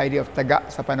is the idea of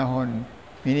taga sa panahon,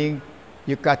 meaning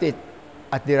you cut it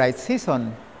at the right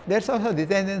season. There's also the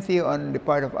tendency on the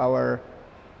part of our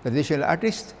traditional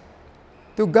artists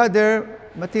to gather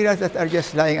materials that are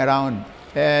just lying around,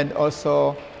 and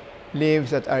also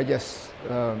leaves that are just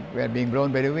were being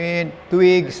blown by the wind,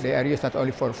 twigs, they are used not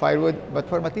only for firewood, but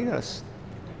for materials,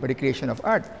 for the creation of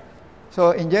art.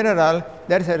 So in general,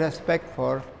 there is a respect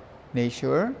for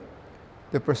nature,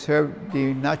 to preserve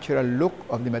the natural look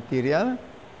of the material,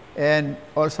 and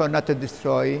also not to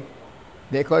destroy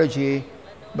the ecology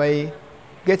by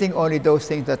getting only those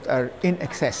things that are in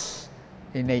excess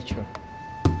in nature.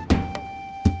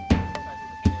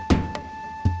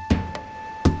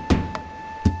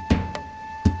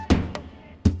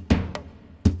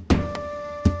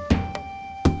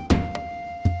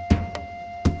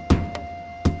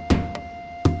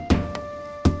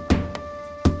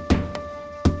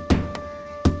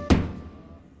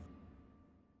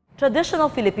 Traditional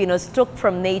Filipinos took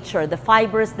from nature the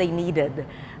fibers they needed.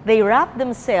 They wrapped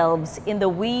themselves in the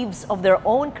weaves of their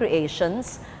own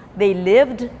creations. They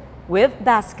lived with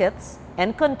baskets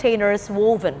and containers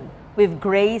woven with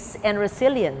grace and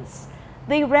resilience.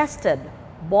 They rested,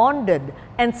 bonded,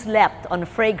 and slept on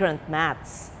fragrant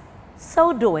mats.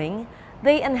 So doing,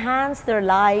 they enhanced their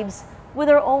lives with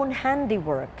their own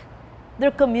handiwork, their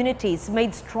communities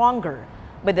made stronger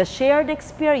by the shared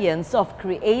experience of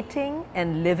creating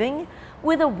and living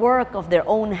with the work of their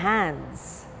own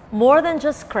hands. More than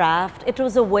just craft, it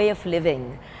was a way of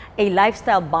living, a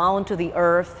lifestyle bound to the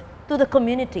earth, to the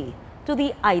community, to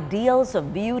the ideals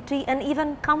of beauty and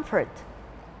even comfort.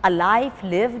 A life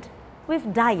lived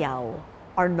with Dayaw,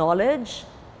 our knowledge,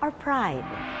 our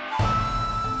pride.